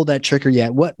haven't pulled that trigger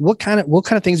yet. What kind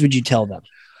of things would you tell them?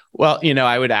 Well,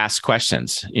 I would ask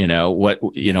questions. What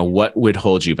would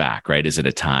hold you back, right? Is it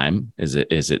a time? Is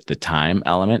it the time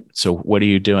element? So what are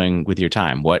you doing with your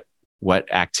time?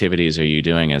 What activities are you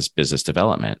doing as business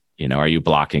development? Are you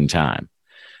blocking time?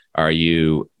 Are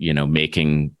you,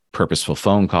 making purposeful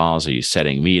phone calls? Are you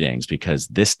setting meetings? Because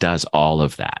this does all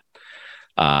of that.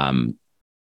 And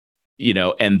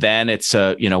then it's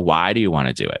why do you want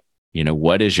to do it?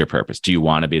 What is your purpose? Do you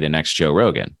want to be the next Joe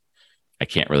Rogan? I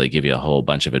can't really give you a whole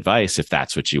bunch of advice if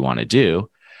that's what you want to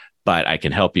do, but I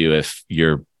can help you if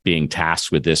you're being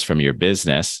tasked with this from your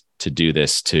business, to do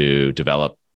this to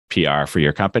develop PR for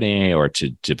your company, or to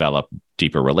develop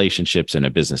deeper relationships in a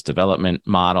business development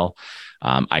model.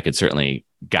 I could certainly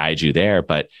guide you there,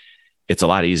 but it's a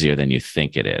lot easier than you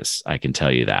think it is. I can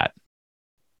tell you that.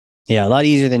 Yeah, a lot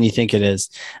easier than you think it is.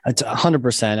 It's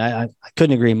 100%. I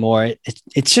couldn't agree more.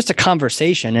 It's just a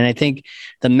conversation. And I think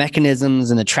the mechanisms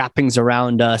and the trappings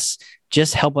around us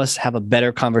just help us have a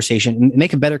better conversation and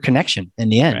make a better connection in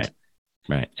the end.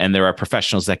 Right. And there are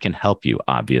professionals that can help you,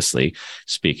 obviously.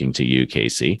 Speaking to you,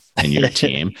 Casey, and your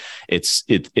team, it's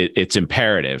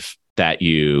imperative that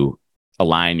you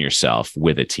align yourself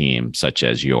with a team such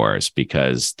as yours,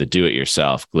 because the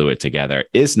do-it-yourself, glue it together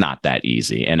is not that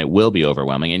easy, and it will be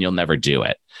overwhelming, and you'll never do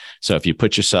it. So if you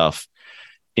put yourself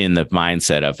in the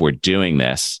mindset of, we're doing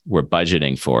this, we're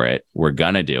budgeting for it, we're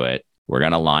going to do it, we're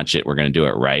going to launch it, we're going to do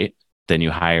it right, then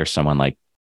you hire someone like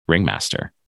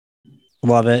Ringmaster.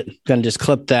 Love it. Going to just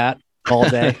clip that all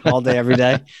day, every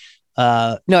day.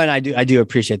 No, and I do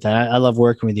appreciate that. I love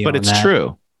working with you. But it's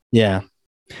true. Yeah.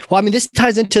 Well, I mean, this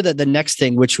ties into the next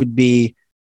thing, which would be,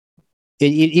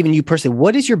 even you personally,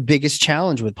 what is your biggest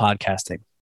challenge with podcasting?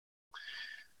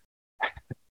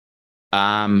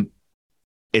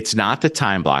 It's not the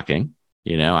time blocking.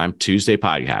 I'm Tuesday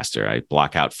podcaster. I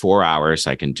block out 4 hours.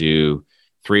 I can do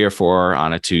 3 or 4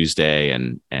 on a Tuesday,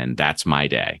 and that's my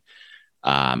day.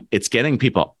 It's getting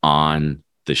people on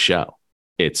the show.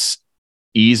 It's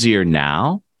easier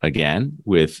now, again,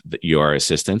 with your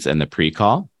assistance and the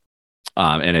pre-call.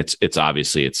 And it's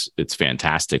obviously it's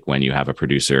fantastic when you have a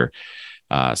producer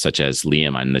such as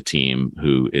Liam on the team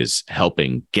who is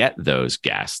helping get those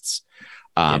guests.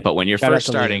 But when you're first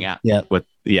starting out,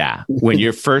 when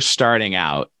you're first starting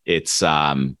out, it's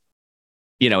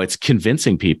it's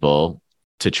convincing people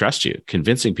to trust you,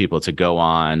 convincing people to go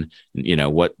on.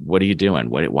 What are you doing?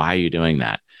 Why are you doing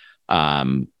that?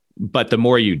 But the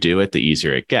more you do it, the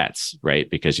easier it gets, right?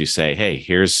 Because you say, hey,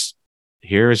 here's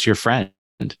your friend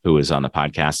who was on the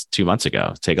podcast 2 months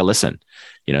ago. Take a listen.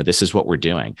 This is what we're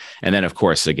doing. And then, of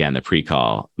course, again, the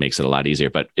pre-call makes it a lot easier.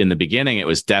 But in the beginning, it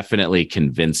was definitely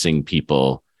convincing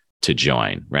people to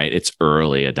join, right? It's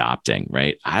early adopting,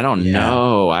 right? I don't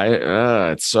know.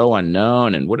 It's so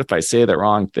unknown. And what if I say the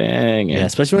wrong thing? And,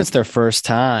 especially when it's their first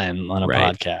time on a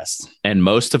podcast. And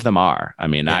most of them are. I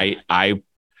mean, I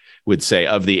would say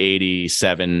of the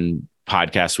 87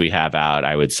 podcasts we have out,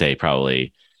 I would say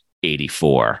probably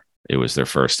 84, it was their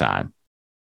first time.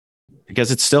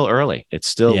 Because it's still early. It's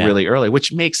still really early,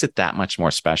 which makes it that much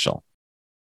more special.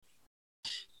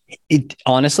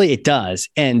 Honestly, it does.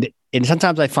 And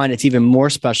sometimes I find it's even more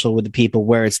special with the people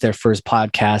where it's their first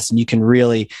podcast, and you can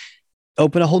really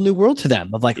open a whole new world to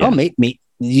them of like,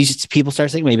 people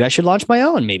start saying, maybe I should launch my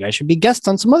own. Maybe I should be guest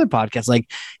on some other podcasts.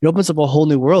 Like, it opens up a whole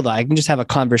new world. I can just have a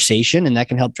conversation and that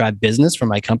can help drive business for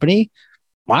my company.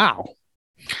 Wow.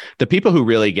 The people who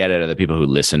really get it are the people who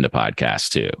listen to podcasts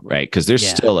too, right? Because there's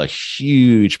still a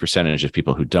huge percentage of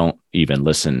people who don't even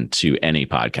listen to any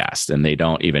podcast, and they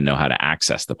don't even know how to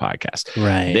access the podcast.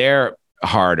 Right. They're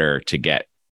harder to get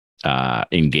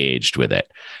engaged with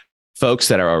it. Folks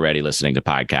that are already listening to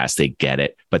podcasts, they get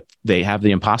it, but they have the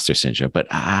imposter syndrome. But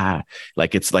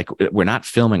it's like we're not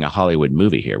filming a Hollywood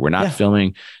movie here. We're not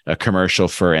filming a commercial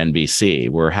for NBC.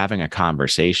 We're having a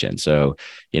conversation. So,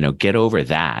 get over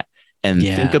that. And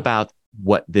think about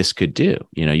what this could do.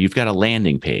 You've got a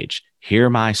landing page.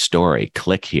 Hear my story.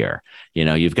 Click here.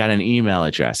 You've got an email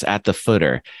address at the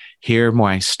footer. Hear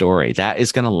my story. That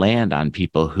is going to land on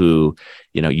people who,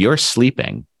 you're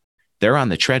sleeping. They're on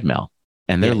the treadmill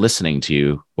and they're listening to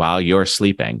you while you're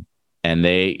sleeping. And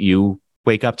you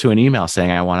wake up to an email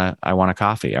saying, I want a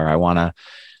coffee, or I want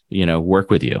to, work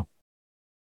with you.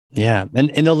 Yeah. And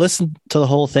they'll listen to the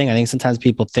whole thing. I think sometimes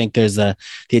people think there's the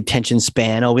attention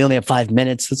span. Oh, we only have 5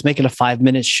 minutes. Let's make it a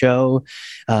 5-minute show.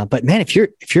 But man, if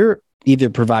you're either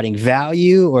providing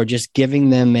value or just giving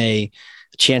them a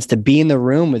chance to be in the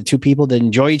room with two people that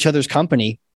enjoy each other's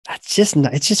company, it's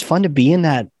just fun to be in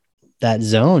that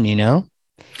zone,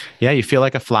 Yeah, you feel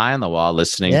like a fly on the wall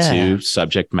listening to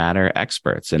subject matter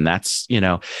experts. And that's,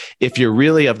 if you're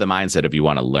really of the mindset of you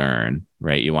want to learn,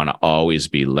 right? You want to always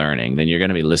be learning, then you're going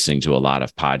to be listening to a lot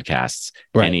of podcasts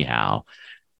anyhow.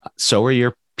 So are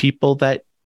your people that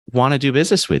want to do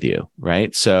business with you,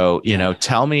 right? So,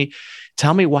 tell me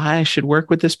why I should work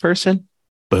with this person.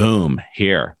 Boom,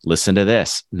 here, listen to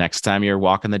this. Next time you're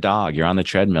walking the dog, you're on the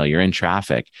treadmill, you're in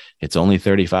traffic, it's only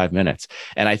 35 minutes.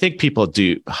 And I think people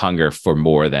do hunger for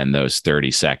more than those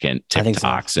 30-second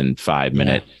TikToks and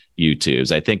 5-minute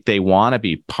YouTubes. I think they want to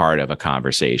be part of a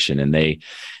conversation, and they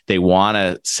want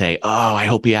to say, oh, I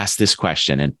hope he asked this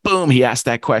question. And boom, he asked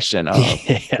that question. Oh,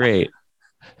 great.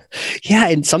 Yeah.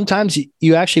 And sometimes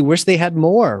you actually wish they had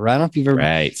more, right? I don't know if you've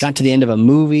ever gotten to the end of a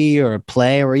movie or a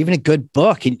play or even a good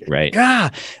book. Right.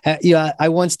 I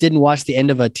once didn't watch the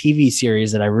end of a TV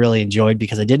series that I really enjoyed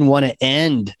because I didn't want to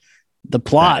end the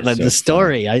plot, like the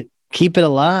story. I keep it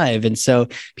alive. And so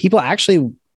people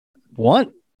actually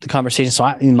want the conversation. So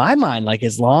in my mind, like,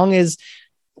 as long as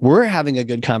we're having a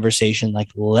good conversation, like,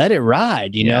 let it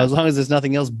ride, as long as there's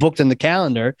nothing else booked in the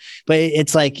calendar. But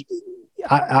it's like,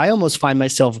 I almost find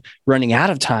myself running out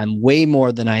of time way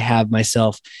more than I have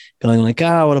myself going like,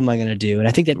 what am I going to do? And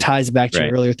I think that ties back to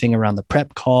your earlier thing around the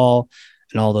prep call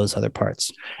and all those other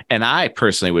parts. And I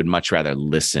personally would much rather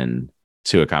listen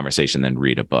to a conversation than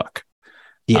read a book.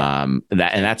 Yeah. And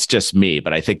that's just me,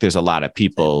 but I think there's a lot of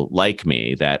people like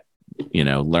me that,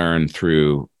 learn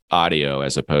through audio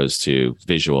as opposed to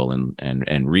visual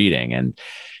and reading. And,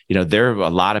 there are a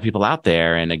lot of people out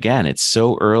there. And again, it's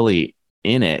so early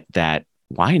in it that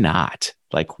why not?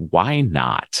 Like, why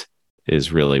not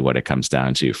is really what it comes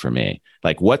down to for me.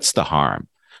 Like, what's the harm?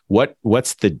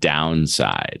 What's the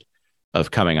downside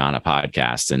of coming on a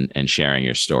podcast and sharing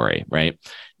your story, right?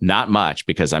 Not much,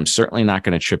 because I'm certainly not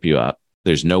going to trip you up.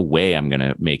 There's no way I'm going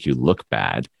to make you look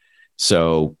bad.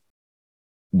 So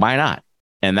why not?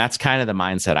 And that's kind of the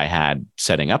mindset I had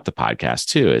setting up the podcast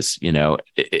too, is,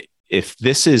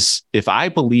 if I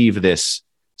believe this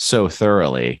so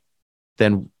thoroughly,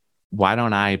 then why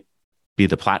don't I be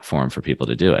the platform for people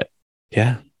to do it?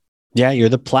 Yeah. Yeah. You're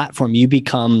the platform. You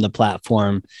become the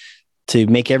platform to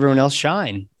make everyone else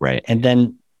shine. Right. And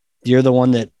then you're the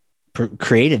one that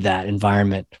created that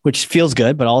environment, which feels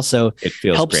good, but also it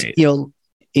feels helps, great.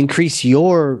 Increase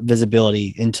your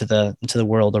visibility into the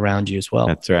world around you as well.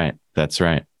 That's right. That's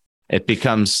right. It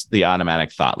becomes the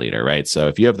automatic thought leader, right? So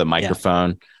if you have the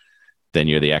microphone, then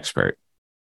you're the expert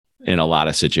in a lot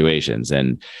of situations.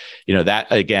 And, that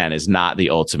again is not the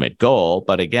ultimate goal,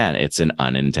 but again, it's an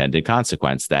unintended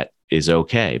consequence that is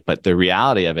okay. But the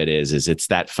reality of it is it's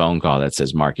that phone call that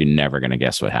says, Mark, you're never going to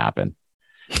guess what happened.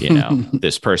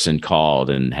 This person called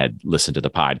and had listened to the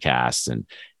podcast, and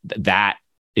that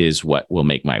is what will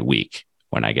make my week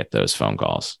when I get those phone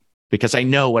calls, because I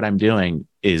know what I'm doing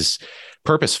is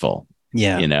purposeful,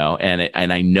 and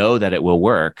I know that it will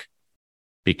work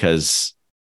because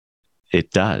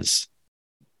it does.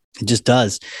 It just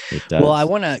does. It does. Well, I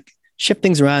want to shift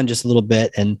things around just a little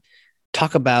bit and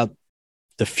talk about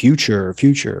the future.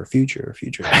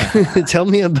 Tell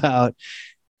me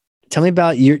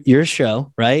about your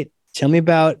show, right? Tell me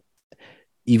about,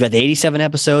 you've got the 87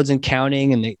 episodes and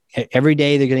counting, and every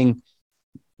day they're getting,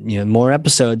 more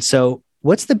episodes. So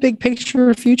what's the big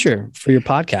picture future for your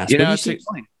podcast?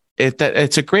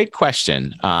 It's a great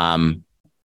question. And,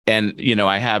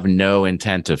 I have no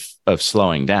intent of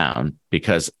slowing down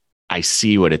because I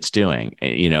see what it's doing,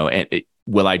 and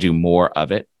will I do more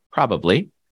of it? Probably.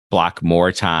 Block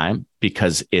more time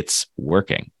because it's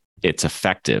working. It's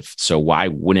effective. So why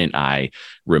wouldn't I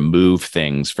remove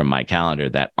things from my calendar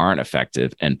that aren't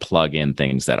effective and plug in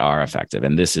things that are effective?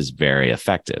 And this is very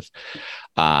effective.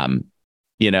 Some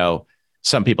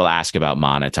people ask about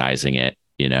monetizing it,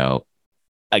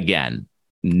 again,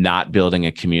 not building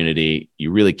a community.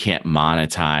 You really can't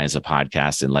monetize a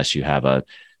podcast unless you have a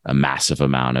massive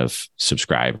amount of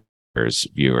subscribers,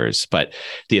 viewers. But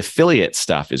the affiliate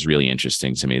stuff is really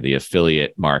interesting to me. The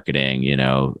affiliate marketing,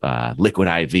 Liquid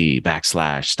IV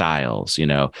 /Stiles,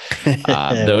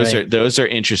 those are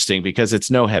interesting because it's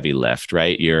no heavy lift,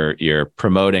 right? You're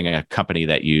promoting a company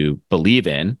that you believe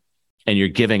in, and you're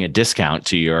giving a discount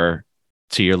to your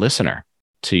listener,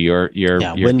 to your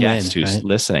guest who's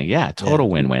listening. Yeah, total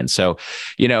win-win. So,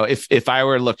 if I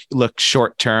were look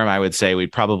short term, I would say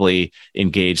we'd probably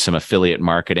engage some affiliate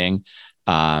marketing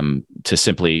to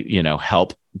simply,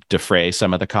 help defray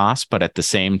some of the costs. But at the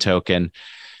same token,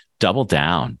 double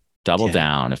down.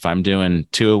 If I'm doing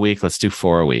 2 a week, let's do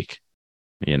 4 a week,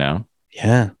 Yeah.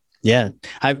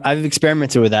 I've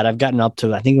experimented with that. I've gotten up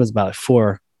to, I think it was about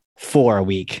four a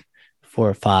week, 4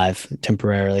 or 5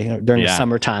 temporarily during the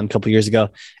summertime a couple of years ago.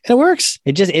 And it works.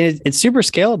 It's super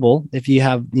scalable if you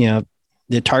have,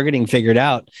 the targeting figured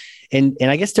out. And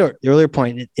I guess to the earlier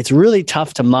point, it's really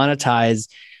tough to monetize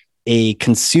a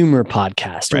consumer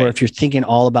podcast, or if you're thinking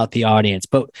all about the audience,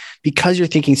 but because you're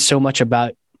thinking so much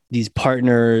about these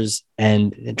partners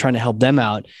and trying to help them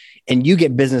out, and you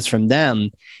get business from them,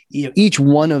 each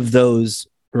one of those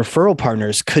referral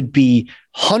partners could be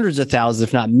hundreds of thousands,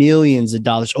 if not millions of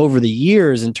dollars over the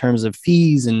years in terms of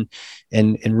fees and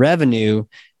revenue.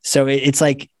 So it's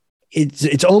like,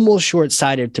 it's almost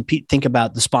short-sighted to think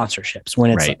about the sponsorships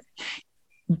when it's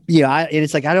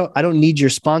it's like, I don't need your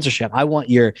sponsorship. I want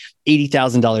your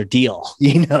 $80,000 deal,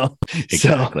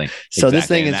 Exactly. So this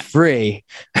thing is free.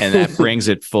 And that brings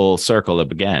it full circle up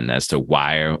again as to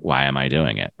why am I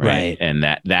doing it? Right. And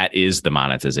that is the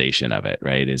monetization of it,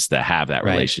 right? Is to have that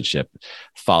relationship,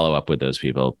 follow up with those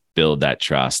people, build that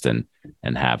trust, and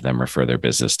have them refer their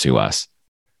business to us.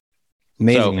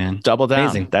 Amazing, man. Double down.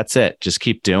 Amazing. That's it. Just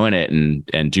keep doing it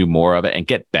and do more of it and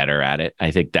get better at it.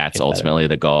 I think that's ultimately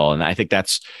the goal. And I think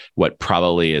that's what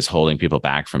probably is holding people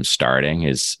back from starting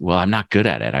is, well, I'm not good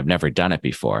at it. I've never done it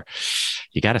before.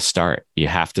 You got to start. You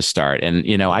have to start. And,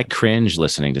 I cringe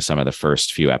listening to some of the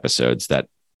first few episodes that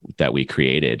we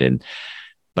created.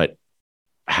 But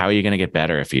how are you going to get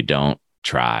better if you don't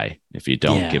try, if you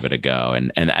don't give it a go?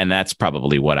 And that's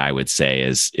probably what I would say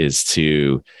is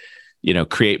to,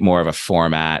 create more of a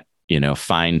format,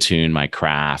 fine tune my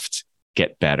craft,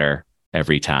 get better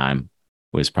every time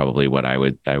was probably what I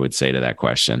would say to that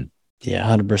question. Yeah,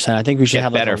 100%. I think we should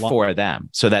have better for them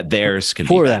so that theirs can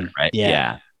for be them, better, right?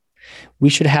 Yeah. We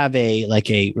should have a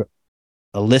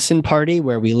listen party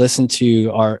where we listen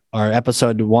to our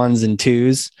episode 1s and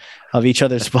 2s of each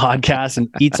other's podcasts and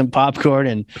eat some popcorn,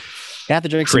 and you have to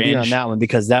drink some beer on that one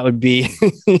because that would be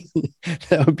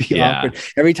awkward.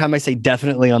 Every time I say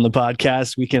definitely on the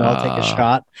podcast, we can all take a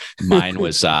shot. mine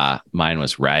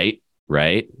was right.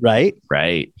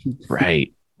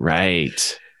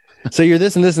 So you're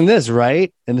this and this and this,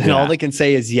 right? And then all they can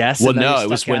say is yes. Well, no, it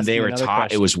was when they were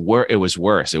talking. It was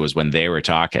worse. It was when they were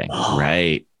talking. Oh.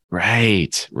 Right.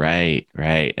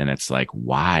 And it's like,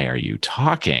 why are you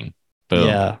talking? Boom.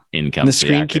 Yeah. In comes the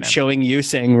screen keeps showing you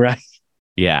saying right.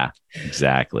 Yeah,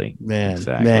 exactly.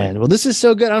 Man. Well, this is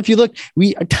so good. I don't know if you look,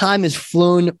 our time has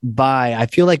flown by. I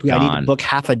feel like I need to book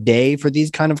half a day for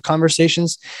these kind of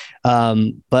conversations.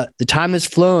 But the time has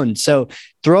flown. So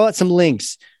throw out some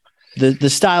links. The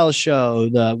Stiles show,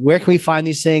 where can we find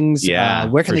these things? Yeah,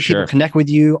 where can people connect with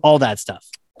you? All that stuff.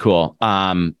 Cool.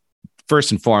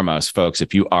 First and foremost, folks,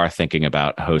 if you are thinking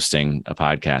about hosting a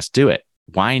podcast, do it.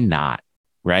 Why not?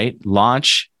 Right?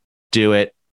 Launch, do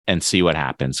it, and see what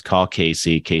happens. Call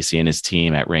Casey and his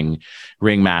team at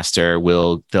Ringmaster.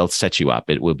 They'll set you up.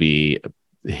 It will be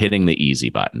hitting the easy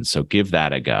button. So give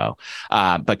that a go.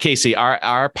 But Casey,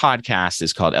 our podcast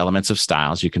is called Elements of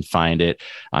Stiles. You can find it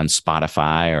on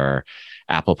Spotify or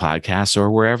Apple Podcasts or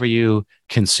wherever you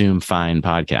consume fine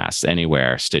podcasts,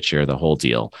 anywhere, Stitcher, the whole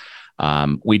deal.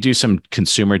 We do some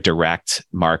consumer direct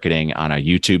marketing on our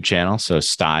YouTube channel. So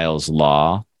Stiles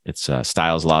Law. It's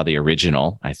Stiles Law, the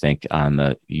original, I think, on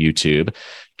the YouTube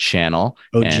channel.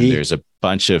 OG. And there's a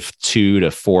bunch of 2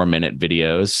 to 4 minute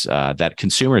videos that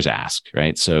consumers ask,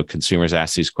 right? So consumers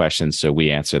ask these questions, so we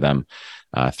answer them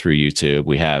through YouTube.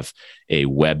 We have a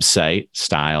website,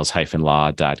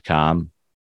 stiles-law.com.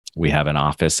 We have an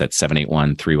office at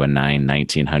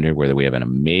 781-319-1900, where we have an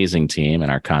amazing team,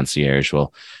 and our concierge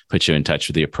will put you in touch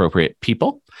with the appropriate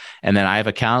people. And then I have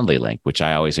a Calendly link, which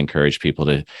I always encourage people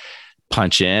to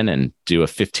punch in and do a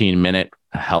 15-minute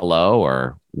hello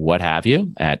or what have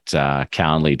you at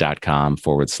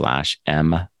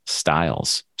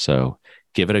calendly.com/mstiles. So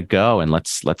give it a go and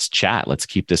let's chat. Let's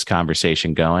keep this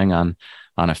conversation going on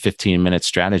a 15-minute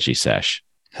strategy sesh.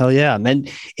 Hell yeah. And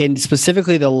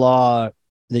specifically the law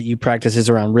that you practice is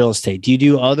around real estate. Do you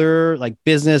do other like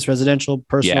business, residential,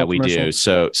 personal? Yeah, we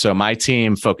commercial? do. So my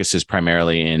team focuses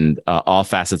primarily in all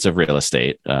facets of real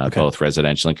estate, both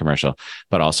residential and commercial,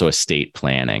 but also estate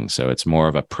planning. So it's more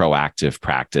of a proactive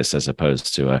practice as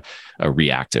opposed to a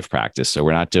reactive practice. So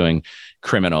we're not doing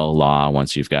criminal law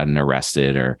once you've gotten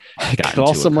arrested or gotten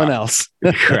call someone else.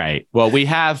 Right. Well, we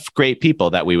have great people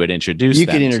that we would introduce. You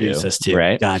can introduce us to,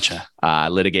 right? Gotcha.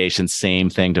 Litigation, same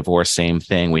thing. Divorce, same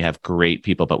thing. We have great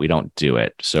people, but we don't do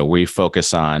it. So we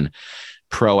focus on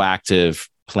proactive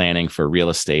planning for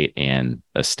real estate and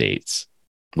estates,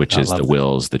 which is the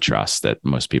wills, the trust that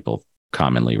most people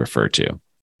commonly refer to.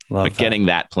 But getting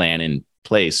that plan in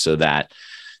place so that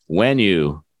when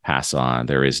you pass on,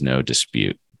 there is no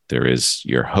dispute. There is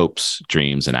your hopes,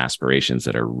 dreams, and aspirations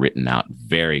that are written out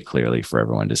very clearly for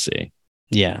everyone to see.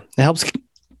 Yeah. It helps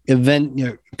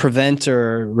prevent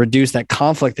or reduce that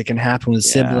conflict that can happen with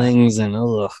siblings and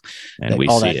we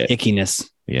all see that ickiness.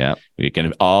 Yeah. We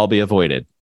can all be avoided.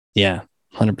 Yeah.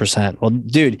 100%. Well,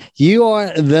 dude, you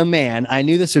are the man. I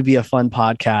knew this would be a fun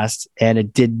podcast and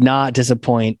it did not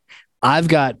disappoint. I've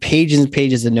got pages and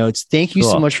pages of notes. Thank you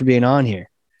so much for being on here.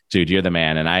 Dude, you're the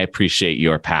man. And I appreciate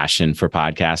your passion for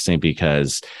podcasting,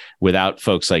 because without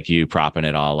folks like you propping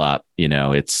it all up,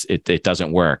 it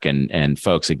doesn't work. And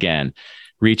folks, again,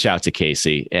 reach out to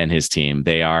Casey and his team.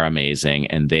 They are amazing,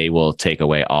 and they will take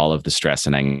away all of the stress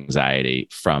and anxiety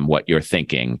from what you're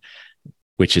thinking,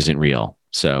 which isn't real.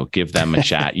 So give them a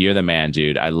chat. You're the man,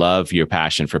 dude. I love your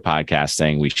passion for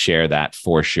podcasting. We share that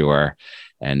for sure.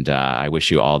 And I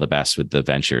wish you all the best with the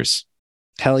ventures.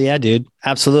 Hell yeah, dude.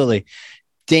 Absolutely.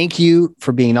 Thank you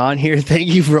for being on here. Thank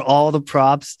you for all the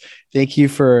props. Thank you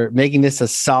for making this a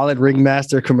solid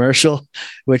Ringmaster commercial,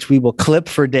 which we will clip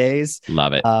for days.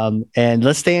 Love it. And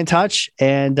let's stay in touch.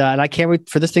 And I can't wait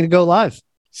for this thing to go live.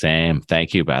 Same.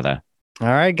 Thank you, brother. All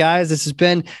right, guys. This has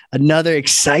been another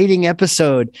exciting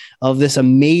episode of this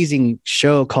amazing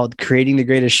show called Creating the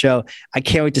Greatest Show. I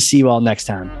can't wait to see you all next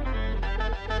time.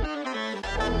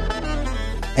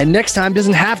 And next time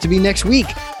doesn't have to be next week.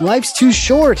 Life's too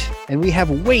short, and we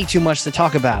have way too much to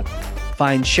talk about.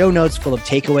 Find show notes full of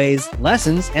takeaways,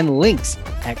 lessons, and links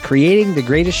at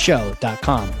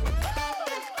creatingthegreatestshow.com.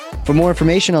 For more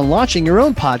information on launching your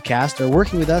own podcast or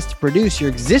working with us to produce your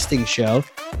existing show,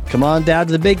 come on down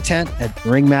to the big tent at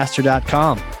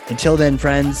ringmaster.com. Until then,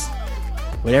 friends,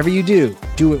 whatever you do,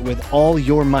 do it with all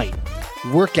your might.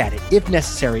 Work at it, if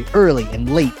necessary, early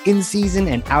and late, in season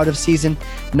and out of season,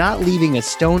 not leaving a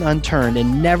stone unturned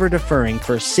and never deferring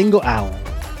for a single hour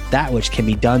that which can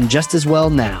be done just as well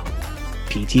now.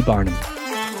 P.T. Barnum.